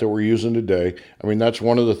format that we're using today, that's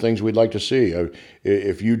one of the things we'd like to see.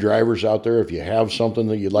 If you drivers out there, if you have something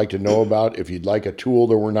that you'd like to know about, if you'd like a tool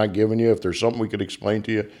that we're not giving you, if there's something we could explain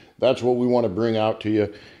to you, that's what we want to bring out to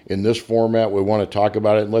you in this format. We want to talk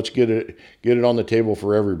about it, and let's get it on the table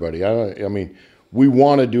for everybody. We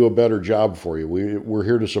want to do a better job for you. We're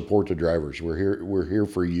here to support the drivers. We're here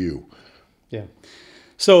for you. Yeah.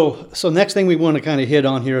 So next thing we want to kind of hit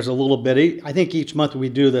on here is a little bit. I think each month we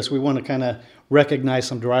do this, we want to kind of recognize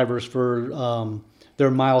some drivers for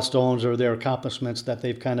their milestones or their accomplishments that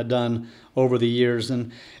they've kind of done over the years.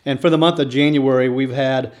 And for the month of January, we've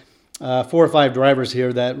had 4 or 5 drivers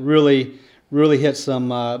here that really hit some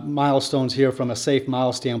milestones here from a safe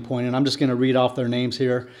mile standpoint. And I'm just going to read off their names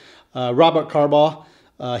here. Robert Carbaugh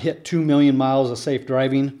hit 2 million miles of safe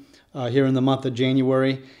driving here in the month of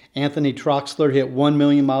January. Anthony Troxler hit 1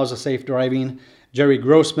 million miles of safe driving. Jerry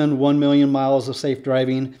Grossman, 1 million miles of safe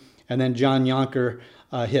driving. And then John Yonker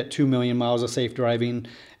hit 2 million miles of safe driving.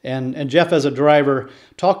 And Jeff, as a driver,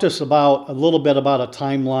 talk to us a little bit about a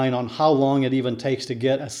timeline on how long it even takes to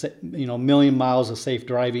get a million miles of safe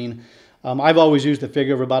driving. I've always used the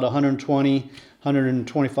figure of about 120,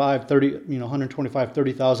 125, 30, 125,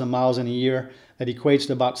 30,000 miles in a year. That equates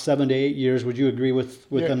to about 7 to 8 years. Would you agree with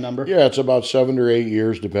the number? Yeah, it's about 7 or 8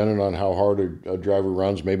 years, depending on how hard a driver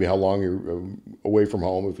runs, maybe how long you're away from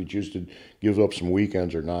home, if you choose to give up some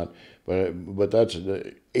weekends or not. But that's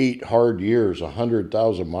 8 hard years,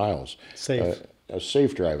 100,000 miles. Safe.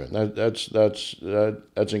 Safe driving.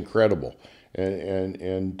 That's incredible.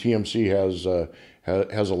 And TMC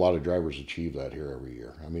has a lot of drivers achieve that here every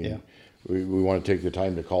year. I mean, we want to take the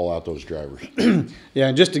time to call out those drivers. Yeah,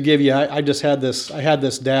 and just to give you, I had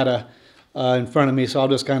this data in front of me, so I'll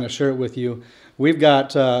just kind of share it with you. We've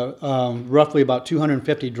got roughly about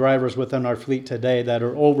 250 drivers within our fleet today that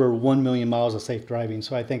are over 1 million miles of safe driving.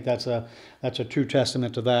 So I think that's a true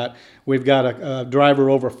testament to that. We've got a driver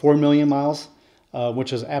over 4 million miles,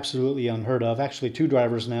 which is absolutely unheard of. Actually, 2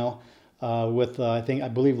 drivers now I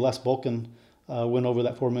believe Les Bolkin went over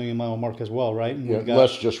that 4 million mile mark as well, right? And yeah,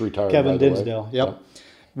 Les just retired. Kevin Dinsdale. Yep.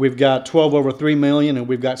 We've got 12 over 3 million, and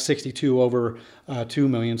we've got 62 over 2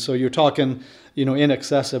 million. So you're talking, in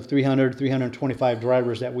excess of 325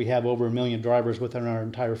 drivers that we have over 1 million drivers within our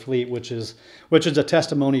entire fleet, which is a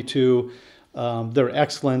testimony to their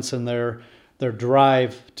excellence and their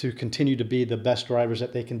drive to continue to be the best drivers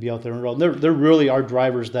that they can be out there on the road. They're really our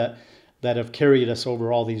drivers that have carried us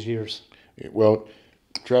over all these years. Well,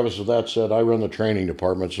 Travis, with that said, I run the training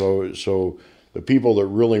department, so the people that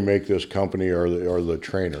really make this company are the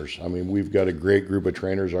trainers. I mean, we've got a great group of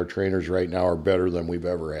trainers. Our trainers right now are better than we've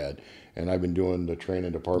ever had, and I've been doing the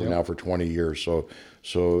training department now for 20 years. So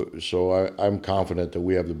I'm confident that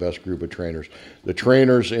we have the best group of trainers. The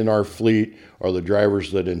trainers in our fleet are the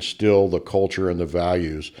drivers that instill the culture and the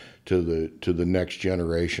values to the next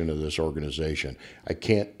generation of this organization. I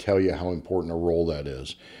can't tell you how important a role that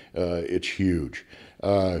is. It's huge.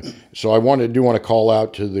 So I want to call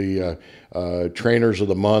out to the Trainers of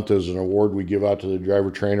the Month as an award we give out to the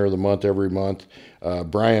Driver Trainer of the Month every month.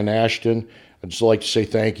 Brian Ashton, I'd just like to say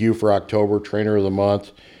thank you for October Trainer of the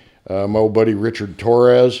Month. My old buddy Richard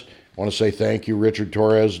Torres, I want to say thank you, Richard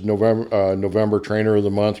Torres, November Trainer of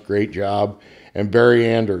the Month, great job. And Barry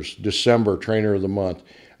Anders, December Trainer of the Month.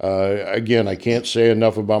 Again, I can't say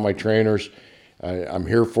enough about my trainers. I'm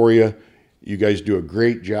here for you. You guys do a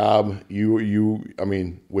great job. I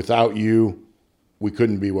mean, without you, we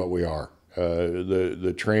couldn't be what we are.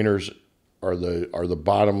 The trainers are the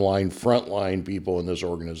bottom line, front line people in this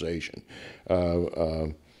organization.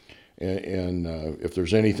 And if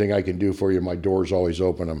there's anything I can do for you, my door's always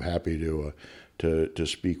open. I'm happy to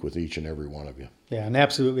speak with each and every one of you. Yeah, and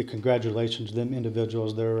absolutely congratulations to them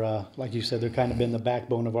individuals. They're like you said, they're kind of been the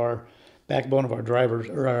backbone of our drivers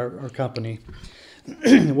or our company.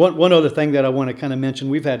 One other thing that I want to kind of mention,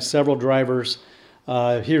 we've had several drivers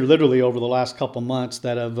here literally over the last couple months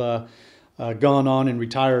that have gone on and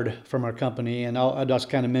retired from our company, and I'll just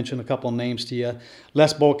kind of mention a couple of names to you.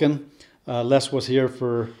 Les Bolkin. Les was here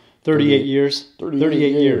for 38 years.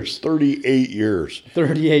 38 years. 38 years.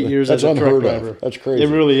 38 years as a truck driver. That's crazy. It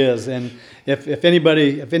really is. And if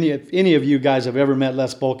any of you guys have ever met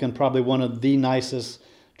Les Bolkin, probably one of the nicest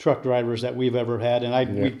truck drivers that we've ever had,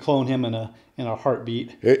 and we'd clone him in a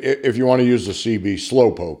heartbeat. If you want to use the CB,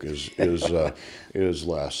 Slowpoke is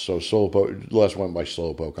Les. So Slowpoke, Les went by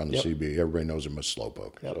Slowpoke on the CB. Everybody knows him as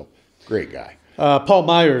Slowpoke. So great guy. Paul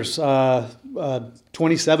Myers,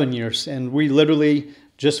 27 years, and we literally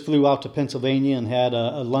just flew out to Pennsylvania and had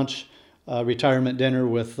a lunch retirement dinner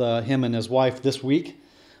with him and his wife this week.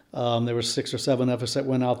 There were 6 or 7 of us that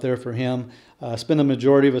went out there for him. Spent the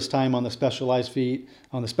majority of his time on the specialized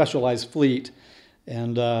fleet,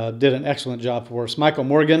 and did an excellent job for us. Michael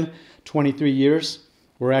Morgan, 23 years.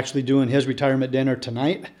 We're actually doing his retirement dinner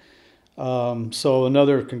tonight. So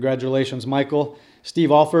another congratulations, Michael.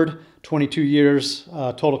 Steve Alford, 22 years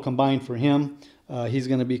total combined for him. He's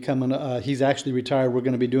going to be coming. He's actually retired. We're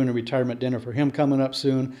going to be doing a retirement dinner for him coming up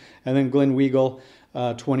soon. And then Glenn Weigel,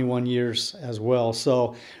 21 years as well.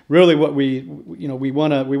 So really, what we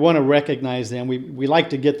want to recognize them. We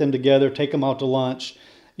like to get them together, take them out to lunch.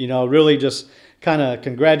 Really just kind of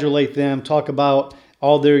congratulate them, talk about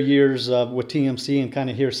all their years with TMC, and kind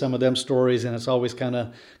of hear some of them stories. And it's always kind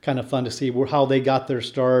of fun to see how they got their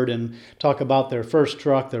start and talk about their first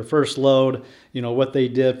truck, their first load, what they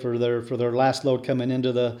did for their last load coming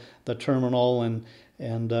into the terminal. And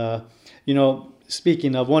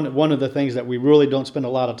speaking of, one of the things that we really don't spend a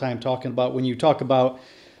lot of time talking about when you talk about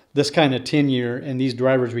this kind of tenure and these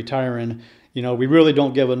drivers retiring, we really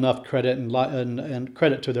don't give enough credit and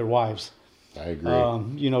credit to their wives. I agree.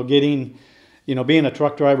 Being a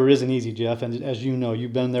truck driver isn't easy, Jeff, and as you know,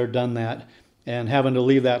 you've been there, done that, and having to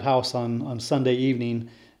leave that house on Sunday evening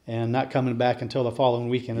and not coming back until the following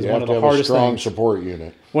weekend is You one have of to the have a hardest strong things. support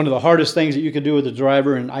unit. One of the hardest things that you could do with a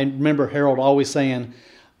driver, and I remember Harold always saying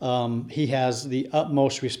he has the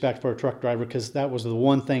utmost respect for a truck driver, because that was the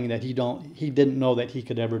one thing that he didn't know that he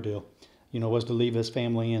could ever do, was to leave his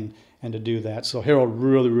family and to do that. So Harold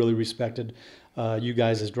really respected you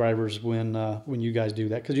guys as drivers when you guys do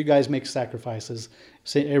that, because you guys make sacrifices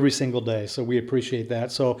every single day. So we appreciate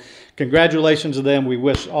that. So congratulations to them. We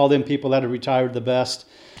wish all them people that are retired the best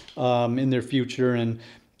in their future. And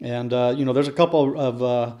there's a couple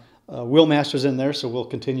of wheel masters in there, so we'll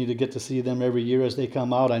continue to get to see them every year as they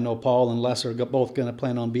come out. I know Paul and Les are both going to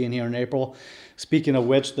plan on being here in April. Speaking of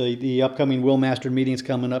which, the upcoming wheel master meeting's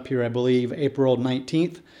coming up here, I believe, April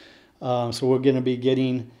 19th. So we're going to be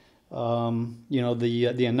getting,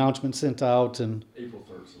 the announcement sent out, and April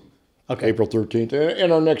 13th. okay, April 13th.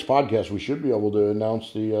 And our next podcast, we should be able to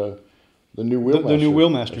announce the new wheelmaster. the new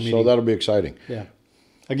wheelmaster meeting. So that'll be exciting. Yeah.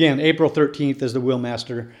 Again, April 13th is the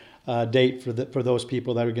wheelmaster date for those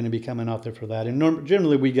people that are going to be coming out there for that. And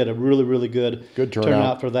generally, we get a really good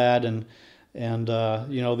turnout for that. And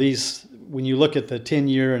these, when you look at the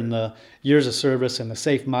 10-year and the years of service and the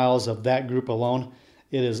safe miles of that group alone,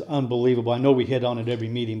 it is unbelievable. I know we hit on it every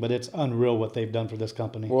meeting, but it's unreal what they've done for this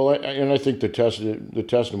company. Well, I think the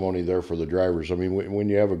testimony there for the drivers, I mean, when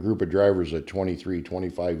you have a group of drivers at 23,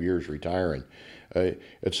 25 years retiring,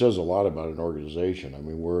 it says a lot about an organization. I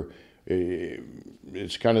mean,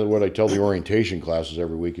 it's kind of what I tell the orientation classes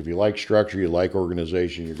every week. If you like structure, you like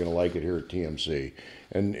organization, you're going to like it here at TMC.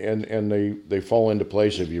 And they fall into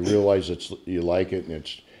place if you realize you like it and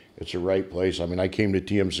it's the right place. I mean, I came to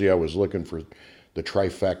TMC, I was looking for the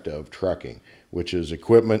trifecta of trucking, which is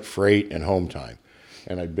equipment, freight, and home time.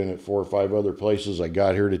 And I'd been at 4 or 5 other places. I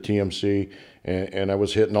got here to TMC, and I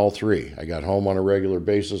was hitting all 3. I got home on a regular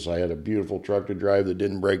basis. I had a beautiful truck to drive that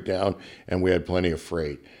didn't break down, and we had plenty of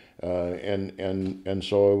freight. And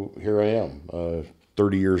so here I am,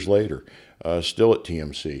 30 years later, still at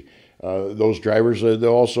TMC. Those drivers, they've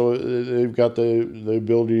got the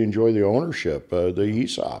ability to enjoy the ownership, the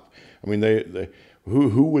ESOP. I mean,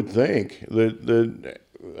 who would think that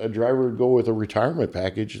a driver would go with a retirement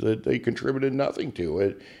package that they contributed nothing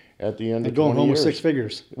to at the end of 20 years? Going home with 6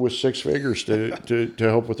 figures. With 6 figures to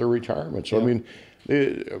help with their retirement. So, yeah.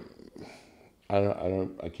 I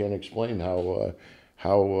mean, I can't explain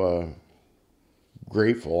how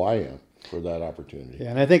grateful I am for that opportunity.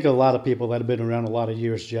 Yeah, and I think a lot of people that have been around a lot of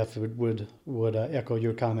years, Jeff, would echo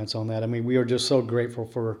your comments on that. I mean, we are just so grateful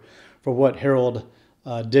for what Harold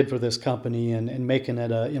did for this company and making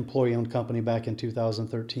it an employee-owned company back in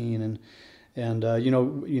 2013. And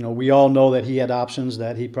we all know that he had options,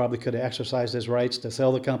 that he probably could have exercised his rights to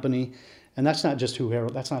sell the company. And that's not just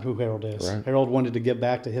that's not who Harold is. Right. Harold wanted to give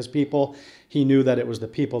back to his people. He knew that it was the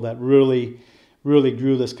people that really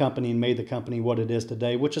grew this company and made the company what it is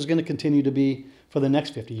today, which is going to continue to be for the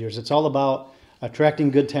next 50 years. It's all about attracting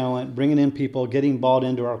good talent, bringing in people, getting bought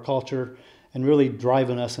into our culture, and really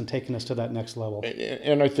driving us and taking us to that next level.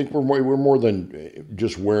 And I think we're more than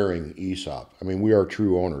just wearing ESOP. I mean, we are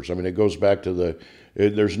true owners. I mean, it goes back to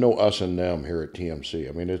there's no us and them here at TMC.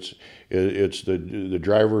 I mean, it's the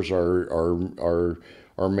drivers are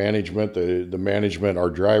our management, the management, our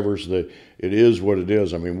drivers. It is what it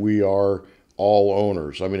is. I mean, we are all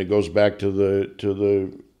owners. I mean, it goes back to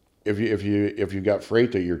the if you got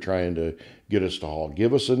freight that you're trying to get us to haul,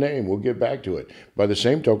 give us a name. We'll get back to it. By the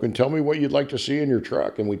same token, tell me what you'd like to see in your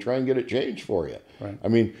truck, and we try and get it changed for you. Right. I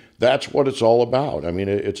mean, that's what it's all about. I mean,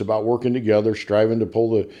 it's about working together, striving to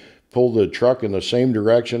pull the truck in the same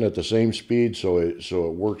direction at the same speed, so it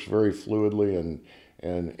works very fluidly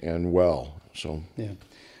and well. So yeah,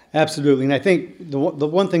 absolutely. And I think the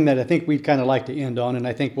one thing that I think we'd kind of like to end on, and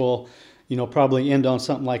I think we'll probably end on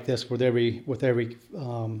something like this with every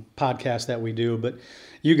podcast that we do. But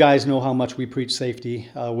you guys know how much we preach safety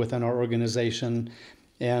within our organization,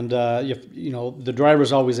 and the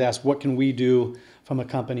drivers always ask, what can we do from a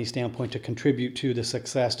company standpoint to contribute to the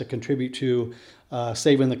success, to contribute to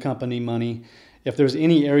saving the company money. If there's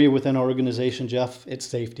any area within our organization, Jeff, it's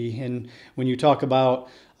safety. And when you talk about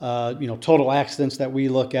total accidents that we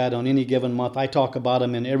look at on any given month, I talk about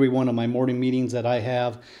them in every one of my morning meetings that I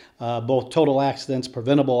have, both total accidents,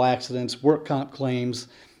 preventable accidents, work comp claims,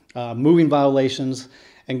 moving violations.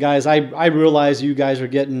 And guys, I realize you guys are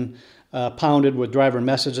getting pounded with driver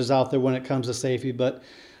messages out there when it comes to safety, but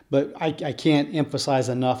I can't emphasize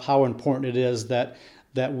enough how important it is that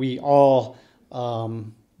we all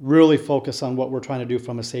really focus on what we're trying to do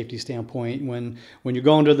from a safety standpoint. When you're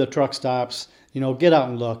going to the truck stops, get out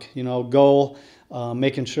and look. Go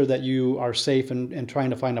making sure that you are safe and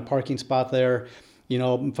trying to find a parking spot there.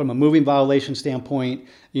 from a moving violation standpoint,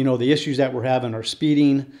 the issues that we're having are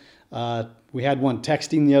speeding. We had one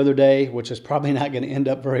texting the other day, which is probably not going to end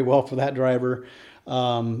up very well for that driver.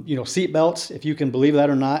 Seat belts, if you can believe that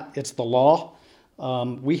or not, it's the law.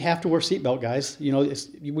 We have to wear seatbelt, guys.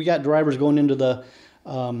 We got drivers going into the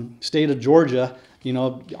state of Georgia,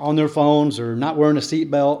 on their phones or not wearing a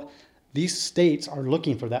seatbelt. These states are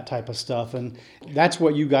looking for that type of stuff, and that's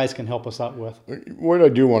what you guys can help us out with. What I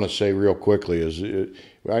do want to say real quickly is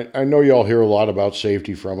I know y'all hear a lot about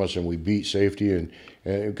safety from us, and we beat safety, and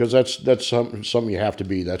because that's something you have to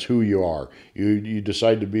be. That's who you are. You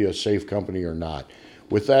decide to be a safe company or not.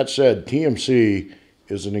 With that said, TMC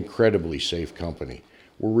is an incredibly safe company.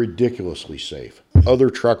 We're ridiculously safe. Other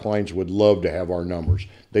truck lines would love to have our numbers.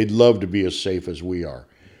 They'd love to be as safe as we are.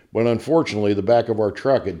 But unfortunately, the back of our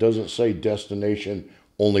truck, it doesn't say destination,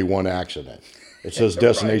 only one accident. It says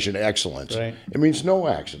destination excellence. Right. It means no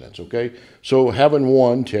accidents, okay? So having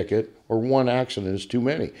one ticket or one accident is too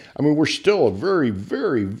many. I mean, we're still a very,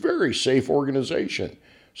 very, very safe organization.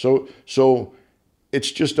 So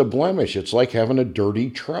it's just a blemish. It's like having a dirty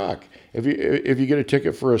truck. If you get a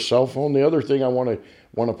ticket for a cell phone, the other thing I want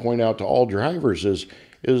to point out to all drivers is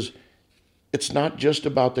it's not just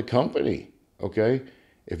about the company, okay?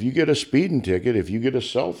 If you get a speeding ticket, if you get a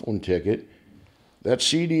cell phone ticket, that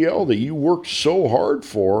CDL that you worked so hard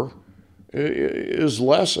for is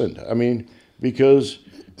lessened. I mean, because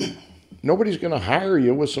nobody's going to hire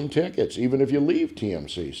you with some tickets, even if you leave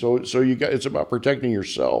TMC. So it's about protecting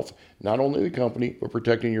yourself, not only the company, but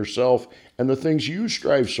protecting yourself and the things you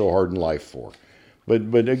strive so hard in life for.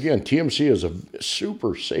 But again, TMC is a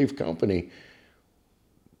super safe company,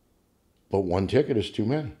 but one ticket is too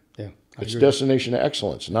many. Yeah, it's destination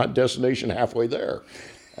excellence, not destination halfway there.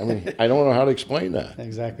 I mean, I don't know how to explain that.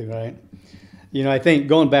 Exactly right. I think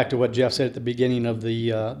going back to what Jeff said at the beginning of the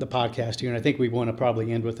podcast here, and I think we want to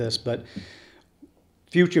probably end with this, but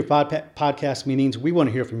future podcast meetings, we want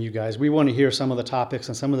to hear from you guys. We want to hear some of the topics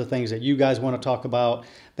and some of the things that you guys want to talk about.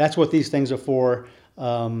 That's what these things are for.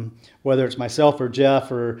 Whether it's myself or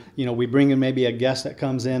Jeff, or we bring in maybe a guest that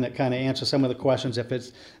comes in that kind of answers some of the questions. If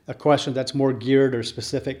it's a question that's more geared or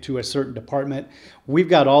specific to a certain department, we've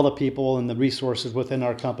got all the people and the resources within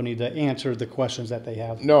our company to answer the questions that they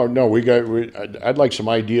have. No, I'd like some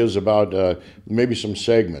ideas about maybe some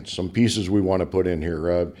segments, some pieces we want to put in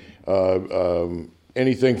here.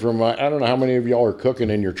 Anything from, I don't know how many of y'all are cooking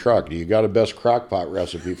in your truck. Do you got a best crock pot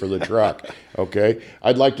recipe for the truck? Okay.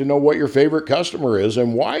 I'd like to know what your favorite customer is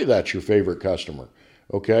and why that's your favorite customer.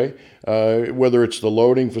 Okay. Whether it's the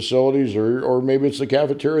loading facilities or maybe it's the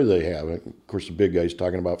cafeteria they have. Of course, the big guy's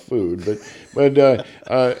talking about food,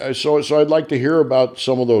 so I'd like to hear about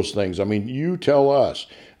some of those things. I mean, you tell us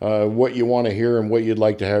what you want to hear and what you'd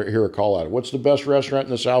like to hear a call out of. What's the best restaurant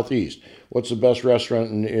in the Southeast? What's the best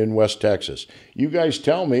restaurant in West Texas? You guys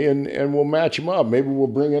tell me, and we'll match them up. Maybe we'll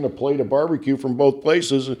bring in a plate of barbecue from both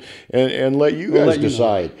places and let you guys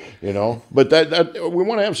decide. But that we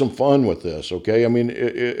want to have some fun with this, okay? I mean,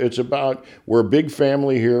 it's about, we're a big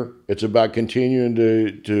family here. It's about continuing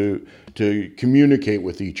to communicate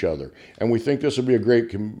with each other. And we think this would be a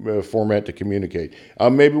great format to communicate.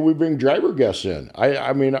 Maybe we bring driver guests in.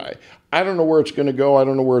 I don't know where it's going to go. I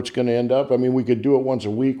don't know where it's going to end up. I mean, we could do it once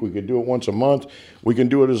a week. We could do it once a month. We can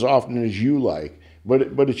do it as often as you like.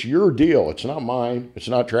 But it's your deal. It's not mine. It's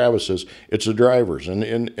not Travis's. It's the drivers. And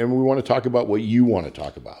we want to talk about what you want to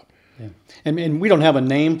talk about. Yeah. And we don't have a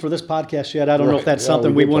name for this podcast yet. I don't know if that's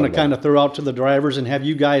something we want to kind of throw out to the drivers and have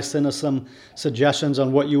you guys send us some suggestions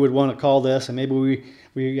on what you would want to call this. And maybe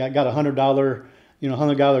we got $100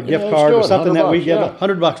 gift card or something that we give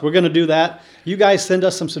 $100. We're going to do that. You guys send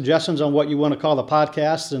us some suggestions on what you want to call the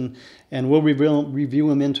podcast, and we'll review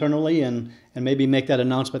them internally and maybe make that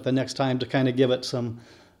announcement the next time to kind of give it some,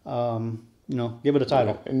 give it a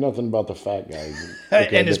title. And nothing about the fat guy.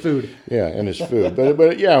 Okay, and his food. Yeah, and his food.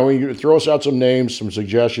 But yeah, throw us out some names, some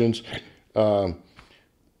suggestions.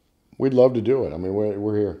 We'd love to do it. I mean,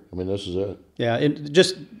 we're here. I mean, this is it. Yeah, and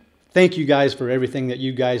just thank you guys for everything that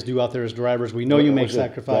you guys do out there as drivers. We know you make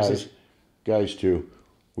sacrifices. Guys, too.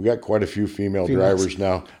 We got quite a few females drivers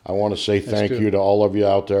now. I want to say thank you to all of you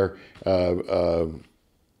out there.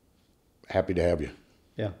 Happy to have you.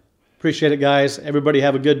 Yeah. Appreciate it, guys. Everybody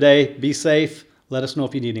have a good day. Be safe. Let us know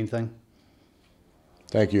if you need anything.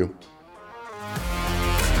 Thank you.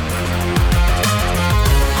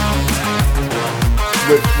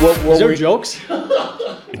 Is there jokes?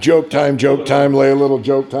 Joke time. Lay a little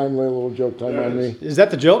joke time on me. Is that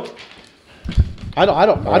the joke? I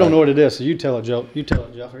don't know what it is. So you tell a joke. You tell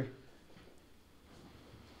it, Jeffrey.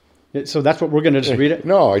 So that's what we're going to just read it?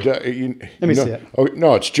 No, Let me see it. Oh,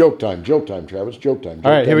 no, it's joke time, Travis, joke time.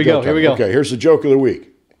 All right, here we go. Okay, here's the joke of the week.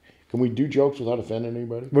 Can we do jokes without offending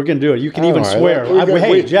anybody? We're going to do it. You can even right. swear.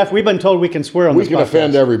 Hey, Jeff, we've been told we can swear on this podcast. We can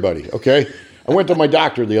offend everybody, okay? I went to my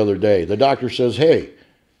doctor the other day. The doctor says, hey,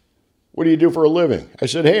 what do you do for a living? I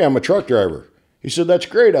said, hey, I'm a truck driver. He said, that's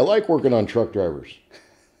great. I like working on truck drivers.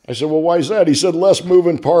 I said, well, why is that? He said, less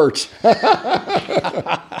moving parts.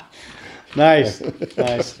 Nice.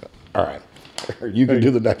 All right. You can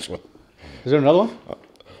do the next one. Is there another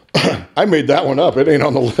one? I made that one up. It ain't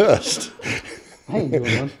on the list. I ain't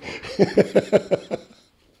doing one.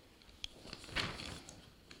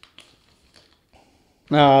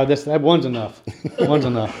 No, that one's enough. One's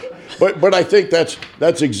enough. But I think that's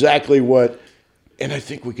exactly what, and I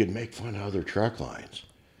think we could make fun of other truck lines,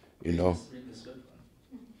 you know.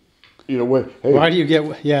 You know what? Hey, Why do you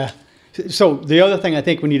get? Yeah. So the other thing I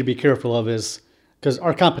think we need to be careful of is because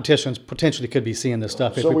our competitions potentially could be seeing this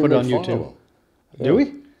stuff if we put it on YouTube. Yeah. Do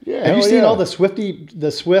we? Yeah. Have you seen all the Swift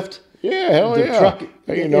Yeah, truck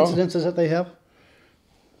incidences that they have?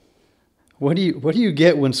 What do you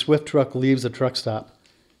get when Swift truck leaves a truck stop?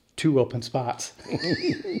 2 open spots,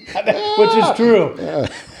 which is true. Yeah.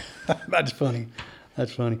 That's funny.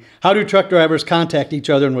 How do truck drivers contact each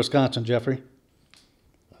other in Wisconsin, Jeffrey?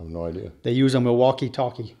 I have no idea. They use a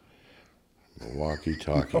Milwaukee-talkie.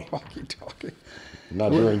 Walkie-talkie. Walkie-talkie.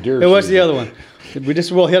 Not during deer It was season. the other one.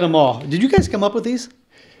 We'll hit them all. Did you guys come up with these?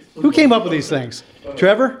 Who came up with these things?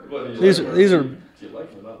 Trevor? These are.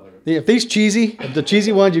 If these the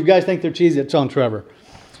cheesy ones, you guys think they're cheesy, it's on Trevor.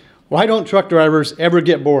 Why don't truck drivers ever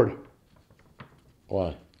get bored?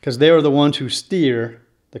 Why? Because they are the ones who steer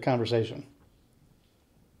the conversation.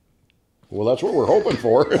 Well, that's what we're hoping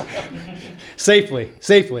for. Safely.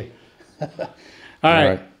 All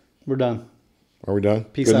right. We're done. Are we done?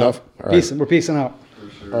 Peace Good out. enough? All right. We're peacing out.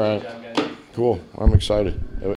 All right. Cool. I'm excited.